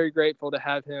was very grateful to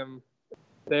have him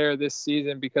there this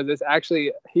season, because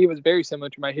he was very similar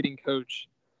to my hitting coach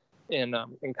in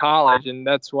college. And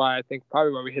that's why I think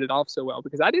probably why we hit it off so well,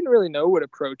 because I didn't really know what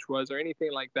approach was or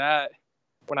anything like that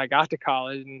when I got to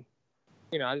college. And,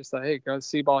 I just thought, hey, go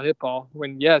see ball, hit ball.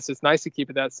 When, yes, it's nice to keep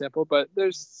it that simple, but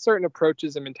there's certain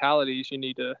approaches and mentalities you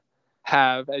need to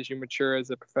have as you mature as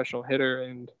a professional hitter.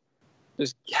 And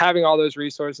just having all those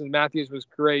resources, Matthews was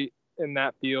great in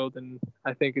that field, and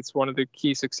I think it's one of the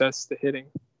key success to hitting.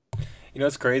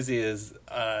 What's crazy is,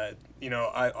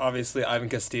 obviously Ivan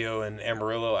Castillo and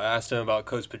Amarillo, I asked him about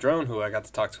Coach Padron, who I got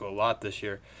to talk to a lot this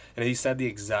year, and he said the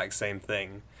exact same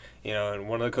thing. And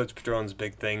one of the Coach Padron's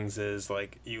big things is,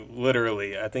 like, you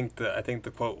literally, I think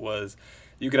the quote was,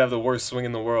 you could have the worst swing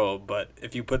in the world, but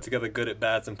if you put together good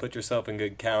at-bats and put yourself in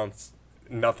good counts,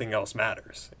 nothing else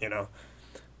matters,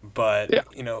 But, yeah.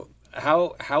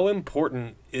 How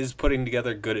important is putting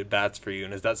together good at-bats for you?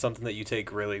 And is that something that you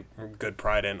take really good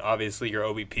pride in? Obviously, your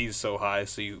OBP is so high,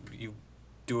 so you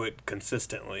do it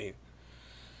consistently.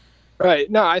 Right.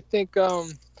 No, I think,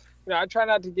 I try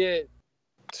not to get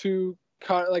too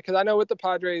because I know with the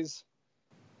Padres,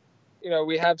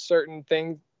 we have certain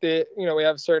things that, we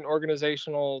have certain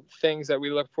organizational things that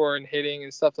we look for in hitting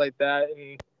and stuff like that.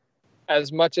 And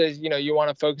as much as, you want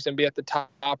to focus and be at the top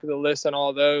of the list on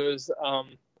all those,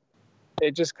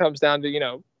 it just comes down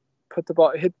to, put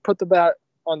the bat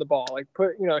on the ball, like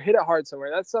hit it hard somewhere.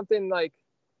 That's something I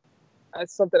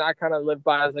kind of live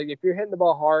by. Is like, if you're hitting the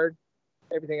ball hard,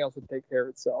 everything else will take care of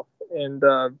itself. And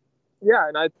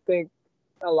and I think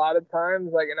a lot of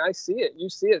times, like, and you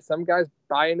see it, some guys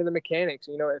buy into the mechanics.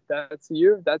 If that's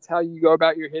you, if that's how you go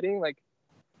about your hitting, like,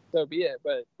 so be it.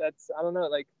 But I don't know,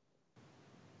 like,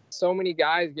 so many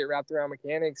guys get wrapped around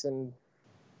mechanics, and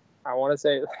I want to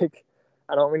say, like,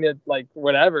 I don't mean to, like,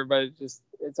 whatever, but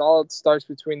it starts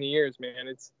between the ears,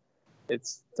 man.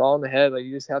 It's all in the head. Like,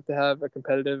 you just have to have a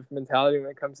competitive mentality when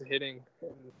it comes to hitting.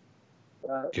 And,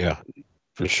 yeah,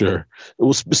 for sure.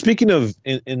 Well, speaking of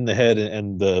in the head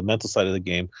and the mental side of the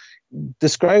game,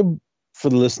 describe for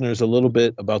the listeners a little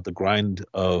bit about the grind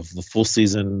of the full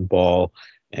season ball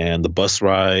and the bus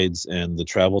rides and the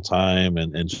travel time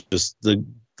and just the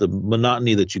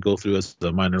monotony that you go through as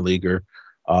a minor leaguer,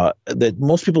 that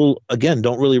most people, again,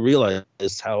 don't really realize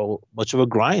how much of a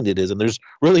grind it is. And there's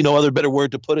really no other better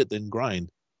word to put it than grind.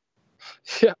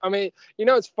 Yeah, I mean,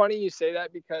 it's funny you say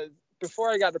that, because before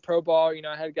I got to pro ball,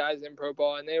 I had guys in pro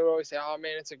ball, and they would always say, "Oh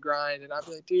man, it's a grind," and I'd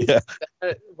be like, "Dude,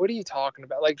 what are you talking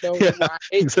about? Like, no,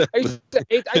 exactly.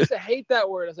 I used to hate that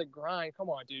word. I was like, grind, come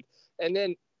on, dude." And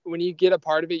then when you get a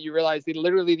part of it, you realize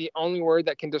literally the only word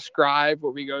that can describe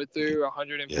what we go through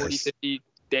 140, 50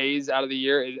 days out of the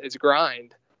year is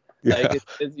grind. Yeah. Like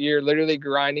you're literally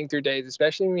grinding through days,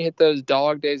 especially when you hit those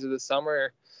dog days of the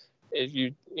summer. If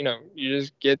you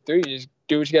just get through, you just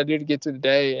do what you got to do to get through the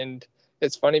day. And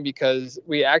it's funny because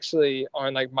we actually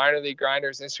on like Minor League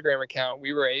Grinders Instagram account,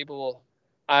 we were able,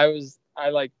 I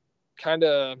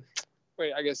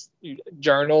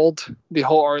journaled the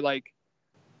whole, or like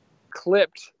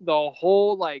clipped the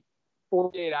whole like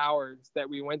 48 hours that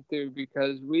we went through,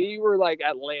 because we were like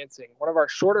at Lansing, one of our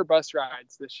shorter bus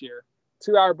rides this year,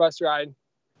 2-hour bus ride.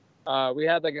 We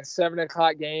had like a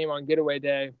 7:00 game on getaway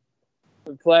day.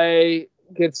 We play,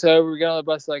 get sober, we get on the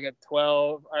bus like at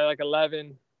 12 or like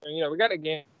 11. And, we got a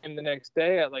game the next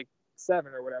day at like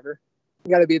 7 or whatever. We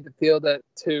got to be at the field at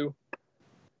 2.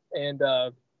 And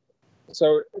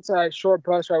so it's a short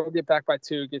bus ride. We'll get back by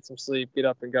 2, get some sleep, get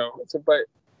up and go. But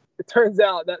it turns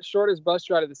out that shortest bus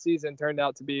ride of the season turned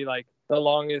out to be like the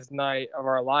longest night of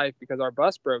our life, because our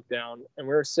bus broke down and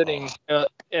we were sitting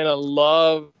in a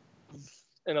Love's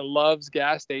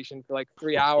gas station for like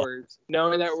 3 hours,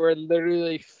 knowing that we're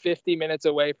literally 50 minutes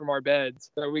away from our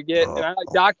beds. So and I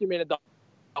documented the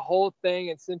whole thing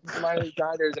and sent it to Minor League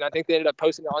Grinders, and I think they ended up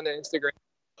posting it on their Instagram.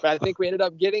 But I think we ended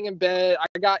up getting in bed. I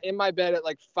got in my bed at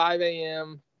like 5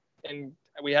 a.m. and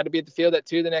we had to be at the field at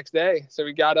 2 the next day. So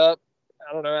we got up,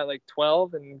 I don't know, at like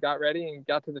 12 and got ready and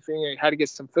got to the field. We had to get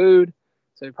some food.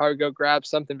 So you probably go grab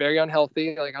something very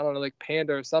unhealthy, like, I don't know, like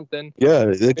Panda or something. Yeah,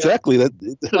 exactly.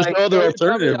 There's no other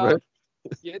alternative, right?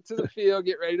 Get to the field,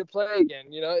 get ready to play again.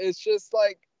 It's just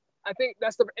like, I think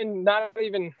and not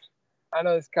even, I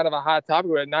know it's kind of a hot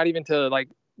topic, but not even to like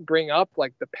bring up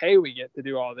like the pay we get to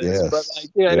do all this. Yes. But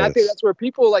like, and I think that's where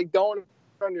people like don't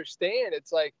understand.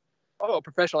 It's like, oh, a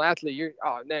professional athlete,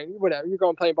 man, whatever, you're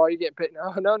going playing ball, you're getting paid.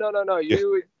 No.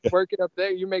 You working up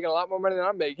there, you're making a lot more money than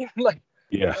I'm making. Like,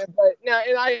 yeah. But now,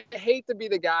 and I hate to be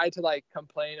the guy to like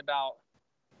complain about,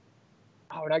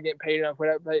 we're not getting paid enough,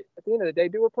 whatever. But at the end of the day,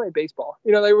 dude, we're playing baseball.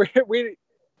 Like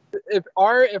if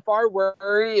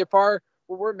what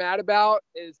we're mad about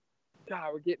is,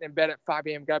 God, we're getting in bed at 5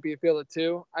 a.m. Got to be at the field at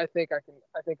 2. I think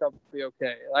I'll be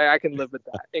okay. Like, I can live with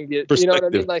that and get, you know what I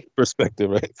mean? Like perspective,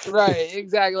 right? Right,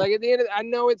 exactly. Like at the end of I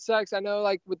know it sucks. I know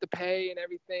like with the pay and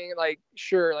everything, like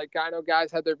sure, like I know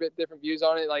guys have their bit different views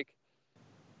on it. Like,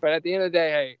 but at the end of the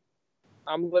day, hey,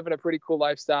 I'm living a pretty cool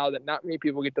lifestyle that not many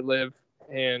people get to live,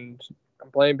 and I'm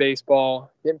playing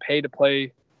baseball, getting paid to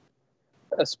play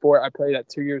a sport I played at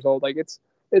 2 years old. Like it's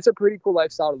a pretty cool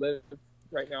lifestyle to live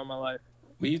right now in my life.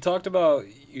 Well, you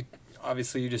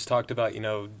just talked about,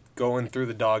 going through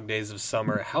the dog days of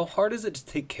summer. How hard is it to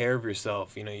take care of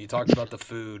yourself? You talked about the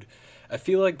food. I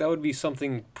feel like that would be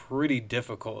something pretty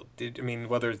difficult.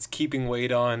 Whether it's keeping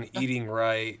weight on, eating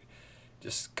right,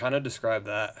 just kind of describe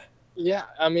that. Yeah,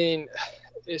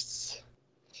 it's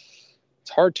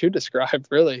hard to describe,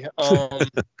 really.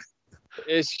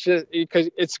 It's just because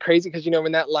it's crazy because,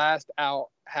 when that last out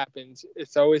happens,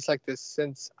 it's always like this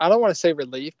sense, I don't want to say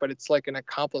relief, but it's like an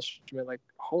accomplishment, like,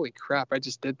 holy crap, I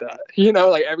just did that.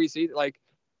 Like every season, like,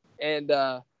 and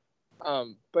but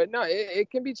no,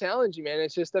 it can be challenging, man.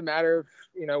 It's just a matter of,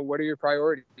 what are your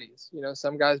priorities?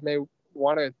 Some guys may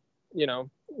want to,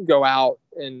 go out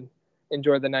and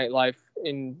enjoy the nightlife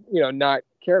and, not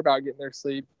care about getting their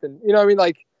sleep. And,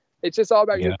 like, it's just all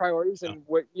about your priorities and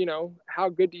what, how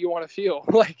good do you want to feel?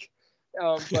 Like,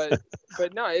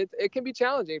 but no, it can be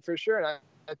challenging for sure. And I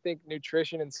think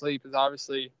nutrition and sleep is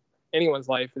obviously anyone's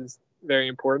life is very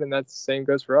important. And that's the same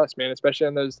goes for us, man, especially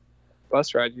on those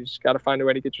bus rides. You just got to find a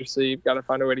way to get your sleep, got to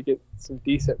find a way to get some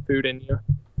decent food in you.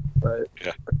 But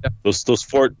yeah. Those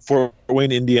Fort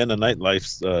Wayne, Indiana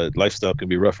lifestyle can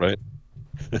be rough, right?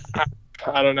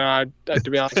 I don't know. To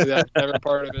be honest with you, that's never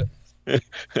part of it.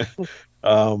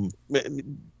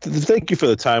 Thank you for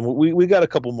the time. We got a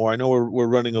couple more. I know we're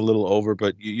running a little over,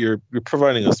 but you're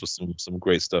providing us with some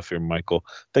great stuff here, Michael.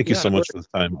 Thank you so much for the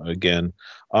time again.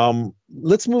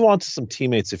 Let's move on to some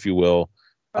teammates, if you will.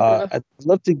 Okay. I'd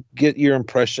love to get your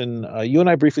impression. You and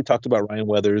I briefly talked about Ryan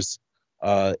Weathers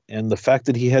and the fact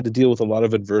that he had to deal with a lot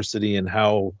of adversity, and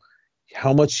how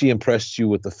much he impressed you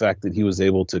with the fact that he was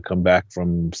able to come back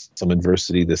from some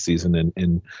adversity this season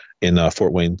in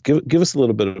Fort Wayne. Give us a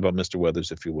little bit about Mr. Weathers,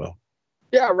 if you will.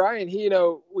 Yeah, Ryan,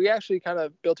 we actually kind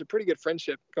of built a pretty good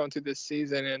friendship going through this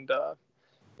season. And, I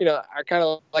kind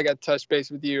of like I touched base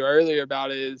with you earlier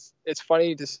about it's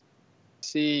funny to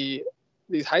see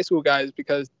these high school guys,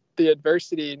 because the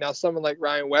adversity. Now, someone like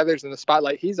Ryan Weathers in the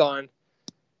spotlight he's on,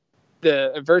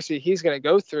 the adversity he's going to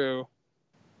go through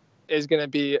is going to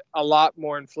be a lot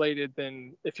more inflated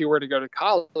than if you were to go to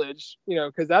college,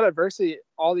 because that adversity,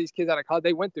 all these kids out of college,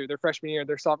 they went through their freshman year,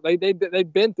 their sophomore,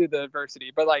 they've been through the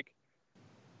adversity. But like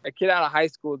a kid out of high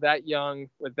school that young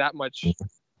with that much,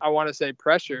 I want to say,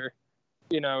 pressure,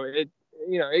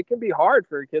 it can be hard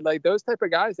for a kid. Like those type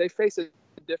of guys, they face a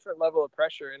different level of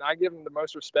pressure, and I give him the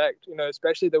most respect,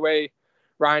 especially the way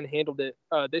Ryan handled it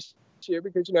this year,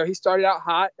 because he started out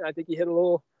hot, and I think he hit a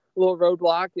little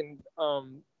roadblock,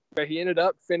 and but he ended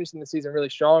up finishing the season really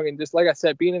strong. And just like I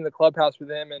said, being in the clubhouse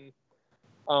with him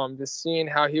and just seeing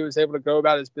how he was able to go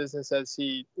about his business as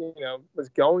he was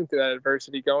going through that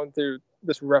adversity, going through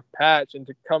this rough patch, and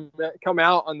to come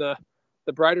out on the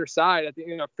brighter side at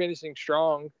the finishing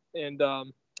strong. And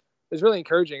it's really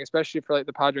encouraging, especially for like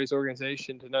the Padres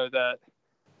organization, to know that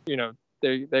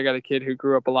they got a kid who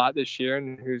grew up a lot this year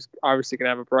and who's obviously going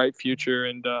to have a bright future.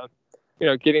 And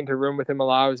getting to room with him a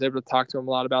lot, I was able to talk to him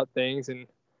a lot about things and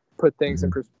put things in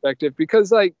perspective,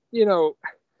 because and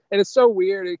it's so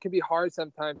weird, it can be hard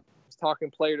sometimes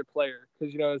talking player to player,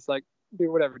 because it's like,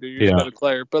 dude, whatever, dude, you're just another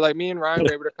player. But like me and Ryan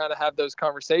were able to kind of have those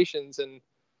conversations, and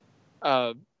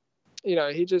he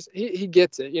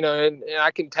gets it, and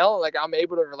I can tell, like, I'm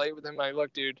able to relate with him. Like,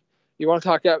 look, dude, you want to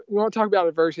talk about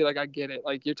adversity, like, I get it.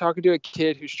 Like, you're talking to a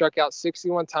kid who struck out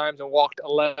 61 times and walked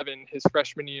 11 his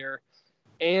freshman year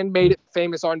and made it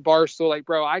famous on Barstool. Like,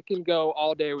 bro, I can go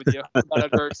all day with you about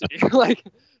adversity. Like,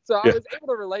 so I was able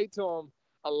to relate to him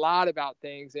a lot about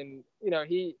things, and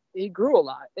he grew a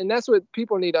lot, and that's what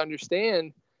people need to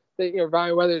understand. That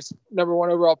Ryan Weathers, number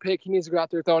 1 overall pick, he needs to go out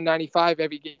there throwing 95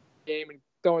 every game and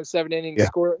throwing 7 innings,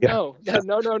 score. No.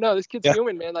 This kid's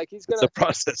human, man. Like, he's gonna. It's a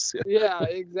process. Yeah,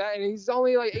 exactly. And he's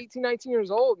only like 18, 19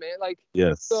 years old, man. Like,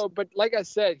 yes. So, but like I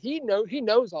said, he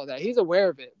knows all that. He's aware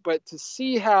of it. But to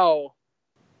see how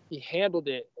he handled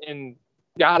it and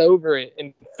got over it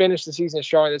and finished the season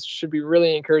strong, this should be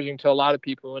really encouraging to a lot of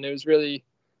people. And it was really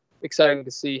exciting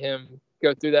to see him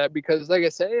go through that, because like I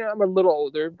said, I'm a little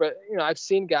older, but I've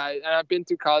seen guys, and I've been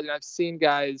through college, and I've seen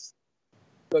guys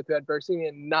go through adversity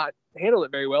and not handle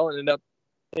it very well and end up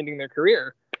ending their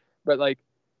career. But like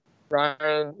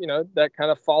Ryan, that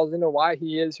kind of falls into why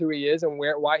he is who he is and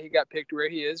why he got picked where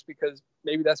he is, because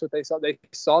maybe that's what they saw. They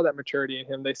saw that maturity in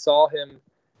him. They saw him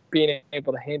being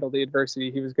able to handle the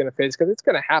adversity he was going to face, because it's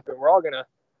going to happen. We're all going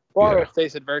to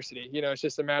face adversity. It's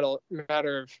just a matter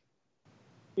of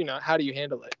how do you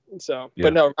handle it? And so,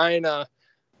 but no,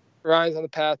 Ryan's on the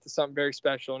path to something very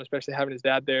special, and especially having his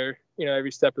dad there,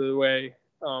 every step of the way,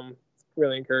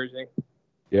 really encouraging.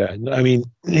 Yeah, I mean,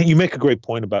 you make a great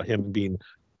point about him being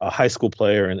a high school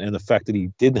player, and the fact that he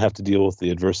didn't have to deal with the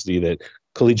adversity that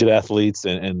collegiate athletes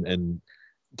and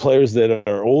players that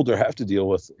are older have to deal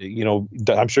with.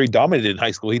 I'm sure he dominated in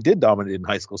high school. He did dominate in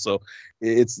high school. So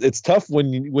it's tough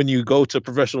when you go to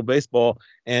professional baseball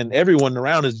and everyone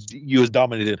around is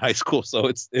dominated in high school. So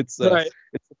it's right.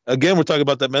 Again, we're talking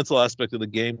about that mental aspect of the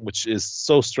game, which is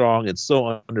so strong and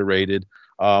so underrated.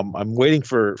 I'm waiting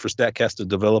for StatCast to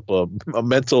develop a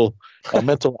mental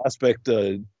aspect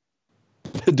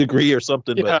degree or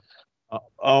something. Yeah.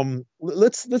 But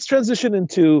let's transition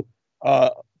into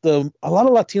a lot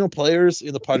of Latino players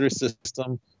in the Padres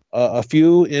system, a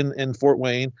few in Fort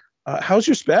Wayne. How's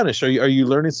your Spanish? Are you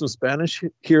learning some Spanish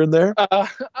here and there?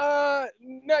 No,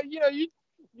 you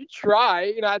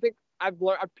try. I think I've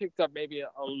picked up maybe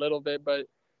a little bit, but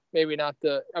maybe not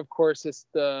of course, it's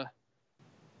the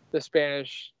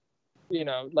Spanish.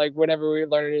 Like whenever we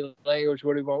learn a new language,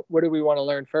 what do we want to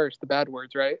learn first? The bad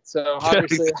words, right? So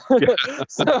obviously,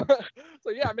 so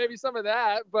yeah, maybe some of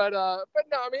that, but no,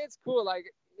 I mean, it's cool.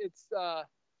 Like, it's I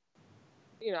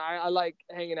like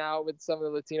hanging out with some of the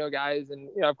Latino guys, and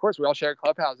of course we all share a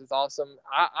clubhouse. It's awesome.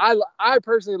 I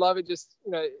personally love it. Just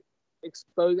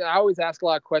exposing. I always ask a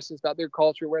lot of questions about their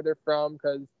culture, where they're from,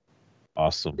 because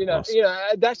awesome.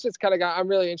 That's just kind of I'm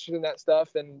really interested in that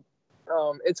stuff, and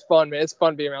it's fun, man. It's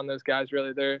fun being around those guys.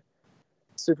 Really, they're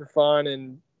super fun,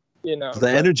 and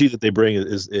the energy that they bring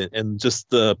is, and just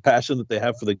the passion that they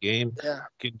have for the game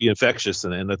can be infectious,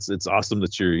 and it's awesome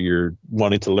that you're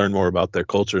wanting to learn more about their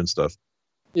culture and stuff.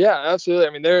 Yeah, absolutely. I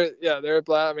mean, they're a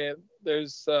blast. I mean,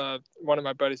 there's one of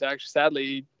my buddies, actually,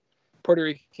 sadly, Puerto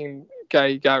Rican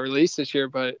guy, got released this year,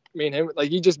 but me and him,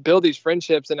 like, you just build these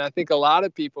friendships, and I think a lot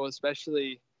of people,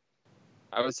 especially,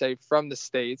 I would say from the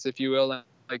States, if you will,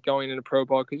 like going into pro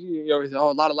ball, because you always a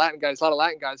lot of Latin guys.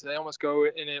 They almost go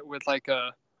in it with like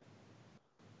a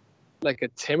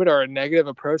timid or a negative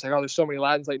approach. Like, oh, there's so many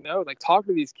Latins. Like, no, like, talk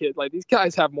to these kids. Like, these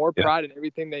guys have more pride in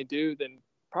everything they do than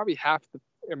probably half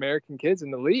American kids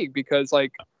in the league because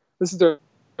like this is their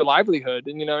livelihood,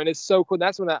 and and it's so cool.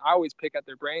 That's when I always pick at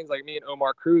their brains. Like me and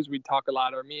Omar Cruz, we'd talk a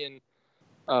lot, or me and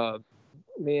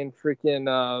freaking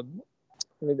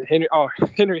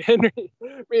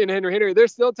Henry.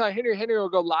 There's still time. Henry will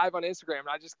go live on Instagram, and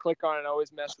I just click on it and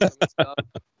always mess with him and stuff.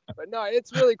 But no,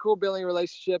 it's really cool building a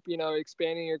relationship,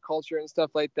 expanding your culture and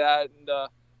stuff like that, and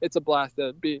it's a blast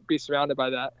to be surrounded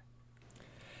by that.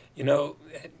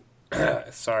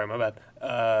 Sorry, my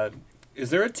bad. Is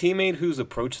there a teammate whose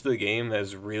approach to the game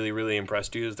has really, really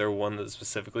impressed you? Is there one that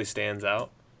specifically stands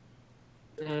out?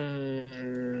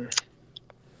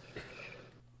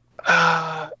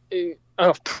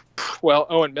 Well,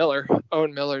 Owen Miller.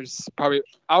 Owen Miller's probably.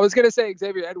 I was gonna say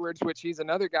Xavier Edwards, which he's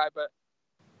another guy, but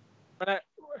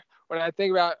when I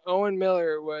think about Owen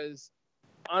Miller was,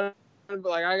 I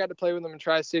got to play with him in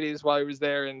Tri-Cities while he was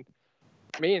there, and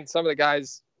me and some of the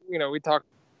guys, we talk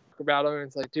about him, and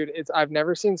it's like, dude, I've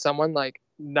never seen someone like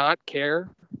not care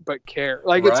but care.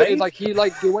 Like right? it's like he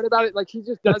like what about it? Like he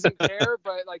just doesn't care,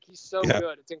 but like he's so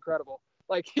good. It's incredible.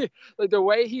 Like the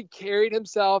way he carried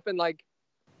himself, and like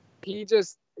he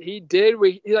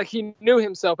knew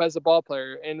himself as a ball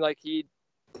player, and like he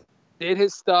did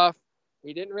his stuff.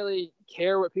 He didn't really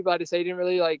care what people had to say. He didn't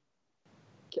really like.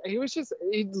 He was just.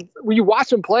 When you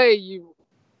watch him play, you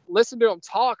listen to him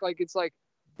talk. Like it's like,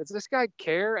 does this guy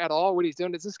care at all what he's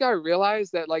doing? Does this guy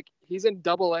realize that like he's in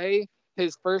Double-A,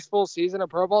 his first full season of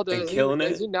Pro Ball? Does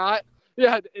he not?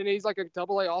 Yeah, and he's like a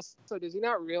Double-A also. Does he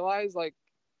not realize like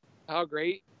how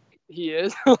great he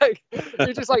is? Like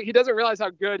you're just like, he doesn't realize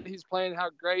how good he's playing, how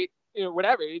great,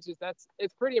 whatever.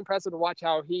 It's pretty impressive to watch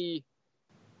how he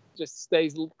just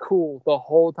stays cool the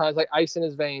whole time. It's like ice in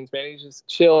his veins, man. He's just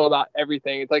chill about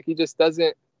everything. It's like he just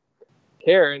doesn't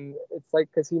care, and it's like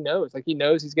because he knows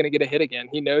he's gonna get a hit again.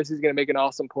 He knows he's gonna make an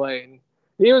awesome play, and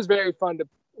he was very fun to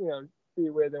be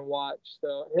with and watch.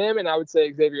 So him, and I would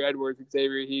say Xavier Edwards.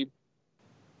 Xavier, he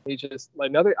just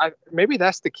like maybe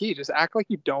that's the key. Just act like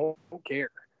you don't care.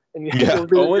 And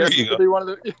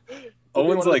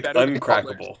Owen's like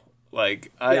uncrackable.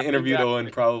 Like I interviewed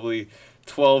Owen probably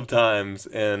 12 times,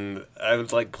 and I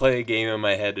would like play a game in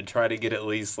my head to try to get at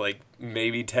least like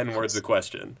maybe 10 words a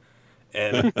question,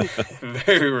 and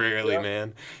very rarely,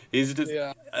 man. He's just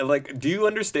like, do you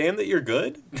understand that you're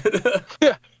good?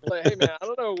 Like, hey man, I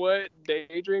don't know what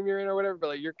daydream you're in or whatever, but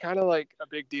like you're kind of like a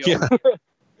big deal.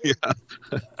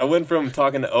 I went from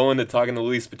talking to Owen to talking to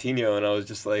Luis Patino, and I was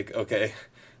just like, okay,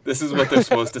 this is what they're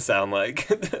supposed to sound like.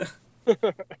 That's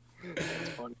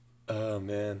funny. Oh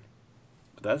man.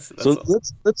 That's so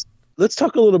let's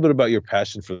talk a little bit about your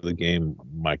passion for the game,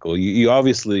 Michael. You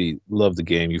obviously love the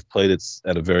game. You've played it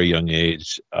at a very young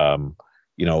age.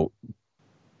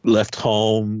 Left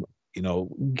home.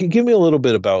 Give me a little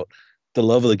bit about the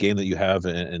love of the game that you have,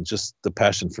 and just the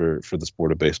passion for the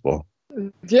sport of baseball.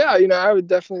 Yeah, I would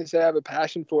definitely say I have a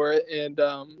passion for it, and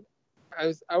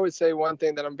I would say one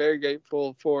thing that I'm very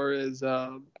grateful for is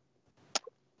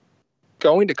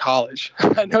going to college.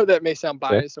 I know that may sound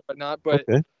biased or whatnot, but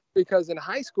because in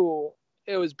high school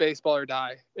it was baseball or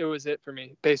die. It was it for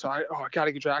me. Baseball. I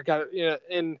gotta get drafted. I gotta,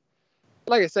 and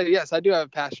like I said, yes, I do have a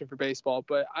passion for baseball,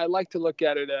 but I like to look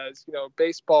at it as,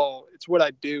 baseball, it's what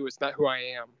I do. It's not who I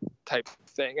am type of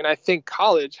thing. And I think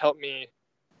college helped me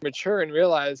mature and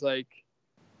realize like,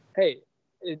 hey,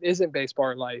 it isn't baseball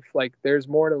or life. Like there's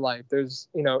more to life. There's,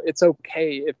 it's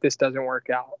okay if this doesn't work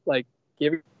out. Like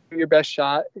give it your best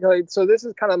shot. So this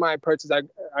is kind of my approach as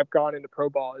I've gone into pro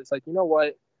ball. It's like, you know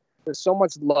what? There's so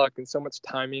much luck and so much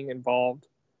timing involved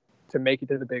to make it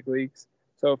to the big leagues.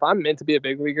 So if I'm meant to be a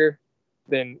big leaguer,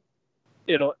 then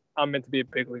I'm meant to be a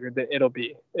big leaguer, then it'll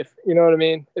be. If you know what I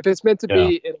mean? If it's meant to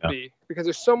be, it'll be. Because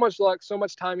there's so much luck, so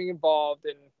much timing involved,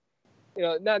 and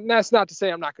that's not to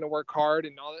say I'm not going to work hard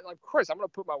and all that. Like, of course, I'm going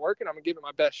to put my work in. I'm going to give it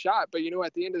my best shot. But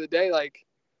at the end of the day, like,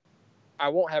 I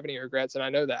won't have any regrets, and I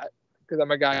know that because I'm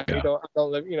a guy who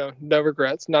don't live, no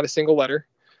regrets, not a single letter,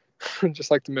 just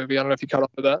like the movie. I don't know if you caught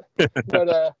up with that,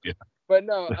 but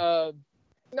no,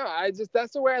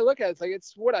 that's the way I look at it. It's like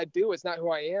it's what I do. It's not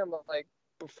who I am. Like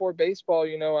before baseball,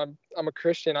 I'm a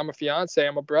Christian. I'm a fiance.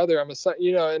 I'm a brother. I'm a son.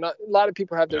 And a lot of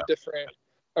people have their different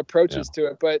approaches to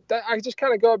it, but I just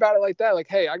kind of go about it like that. Like,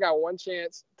 hey, I got one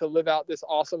chance to live out this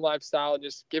awesome lifestyle and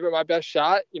just give it my best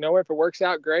shot. If it works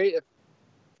out, great. If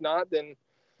not, then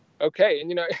okay.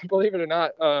 And believe it or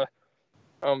not,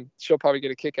 she'll probably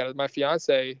get a kick out of it. My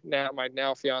fiance, my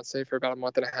fiance for about a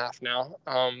month and a half now.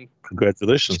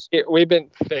 Congratulations.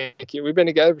 Thank you. We've been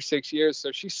together for 6 years.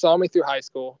 So she saw me through high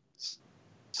school,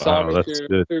 saw me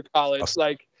through college. Awesome.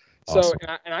 Like, awesome.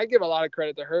 So, and I give a lot of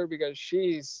credit to her because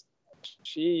she's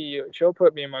she'll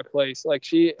put me in my place. Like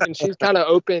she's kind of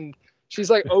opened. She's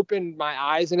like opened my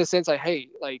eyes in a sense. Like, hey,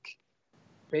 like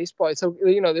baseball. So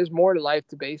there's more to life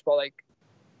to baseball. Like,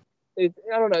 I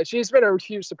don't know. She's been a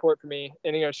huge support for me,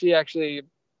 and she actually,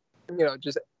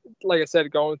 just like I said,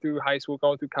 going through high school,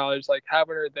 going through college, like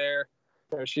having her there.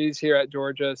 She's here at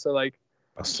Georgia, so like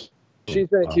she's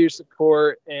been a huge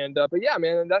support. And but yeah,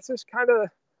 man, and that's just kind of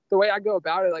the way I go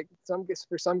about it. Like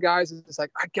for some guys, it's just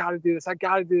like, I gotta do this. Like,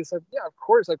 yeah, of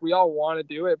course, like we all want to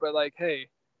do it, but like, hey,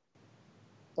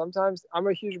 sometimes I'm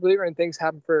a huge believer in things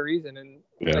happen for a reason. And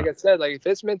like I said, like if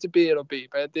it's meant to be, it'll be.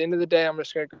 But at the end of the day, I'm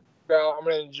just gonna go. I'm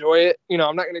gonna enjoy it.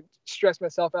 I'm not gonna stress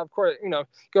myself out. Of course,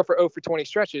 go for 0 for 20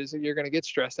 stretches. You're gonna get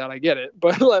stressed out. I get it.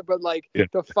 But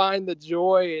to find the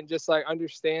joy and just like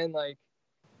understand, like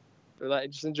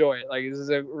just enjoy it. Like this is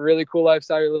a really cool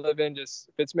lifestyle you live in. Just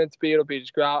if it's meant to be, it'll be.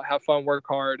 Just go out, have fun, work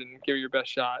hard, and give it your best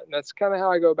shot. And that's kind of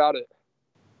how I go about it.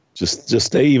 Just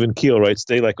stay even keel, right?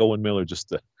 Stay like Owen Miller.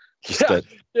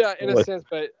 Yeah, in a sense.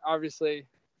 But obviously,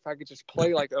 if I could just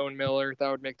play like Owen Miller, that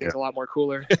would make things a lot more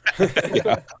cooler.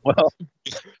 Yeah. Well,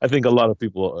 I think a lot of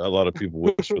people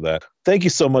wish for that. Thank you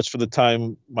so much for the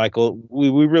time, Michael. We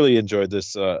really enjoyed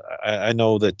this. I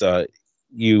know that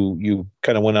you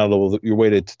kind of went out of your way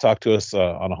to talk to us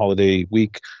on a holiday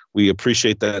week. We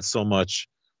appreciate that so much.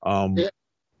 No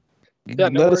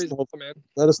worries, man.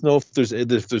 Let us know if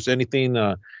there's anything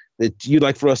that you'd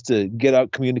like for us to get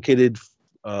out communicated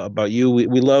about you.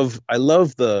 I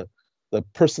love the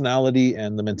personality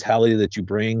and the mentality that you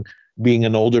bring, being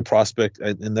an older prospect,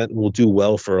 and that will do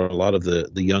well for a lot of the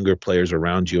younger players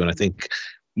around you. And I think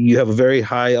you have a very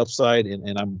high upside,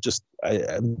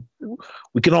 and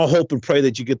we can all hope and pray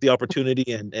that you get the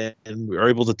opportunity and are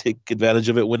able to take advantage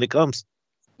of it when it comes.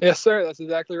 Yes, sir. That's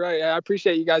exactly right. I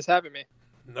appreciate you guys having me.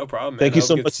 No problem, man. Thank you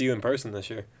so much. See you in person this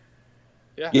year.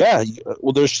 Yeah.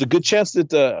 Well, there's a good chance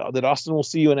that Austin will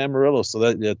see you in Amarillo,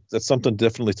 so that's something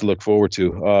definitely to look forward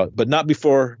to. But not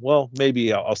before. Well,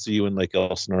 maybe I'll see you in Lake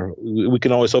Elsinore. We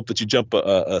can always hope that you jump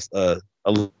a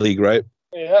league, right?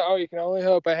 Yeah. Oh, you can only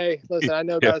hope. But hey, listen, I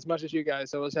know about as much as you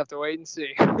guys, so we'll just have to wait and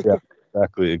see. Yeah,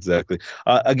 exactly.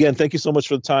 Again, thank you so much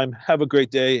for the time. Have a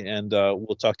great day, and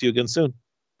we'll talk to you again soon.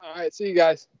 All right. See you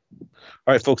guys. All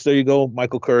right, folks. There you go.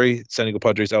 Michael Curry, San Diego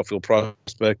Padres outfield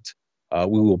prospect.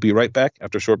 We will be right back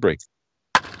after a short break.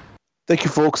 Thank you,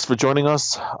 folks, for joining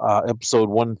us. Episode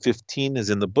 115 is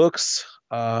in the books.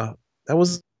 That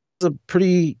was a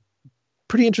pretty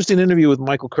interesting interview with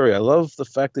Michael Curry. I love the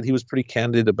fact that he was pretty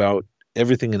candid about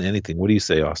everything and anything. What do you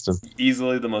say, Austin?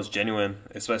 Easily the most genuine,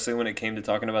 especially when it came to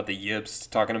talking about the yips,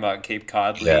 talking about Cape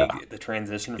Cod League, the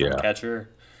transition from catcher.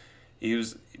 He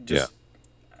was just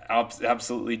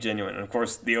absolutely genuine. And, of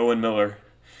course, the Owen Miller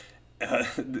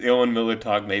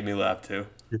talk made me laugh too.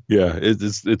 Yeah,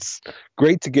 it's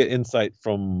great to get insight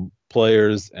from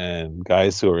players and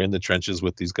guys who are in the trenches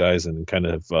with these guys and kind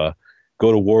of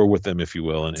go to war with them, if you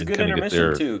will. And it's a good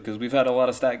intermission too, because we've had a lot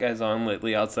of stat guys on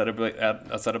lately outside of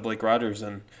Blake Rogers,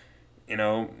 and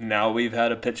now we've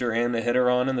had a pitcher and a hitter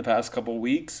on in the past couple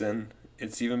weeks, and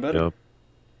it's even better.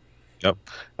 Yep.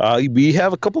 We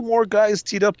have a couple more guys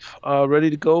teed up, ready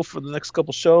to go for the next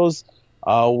couple shows.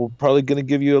 We're probably going to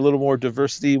give you a little more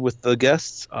diversity with the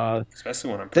guests. Especially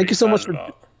when I'm thank you so much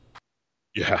for.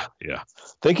 Yeah.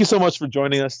 Thank you so much for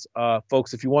joining us,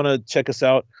 folks. If you want to check us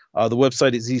out, the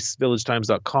website is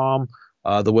eastvillagetimes.com.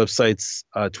 The website's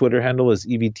Twitter handle is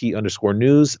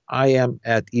EVT_news. I am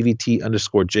at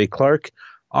EVT_J Clark.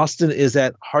 Austin is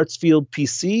at Hartsfield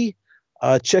PC.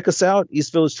 Check us out.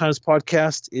 East Village Times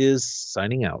Podcast is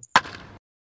signing out.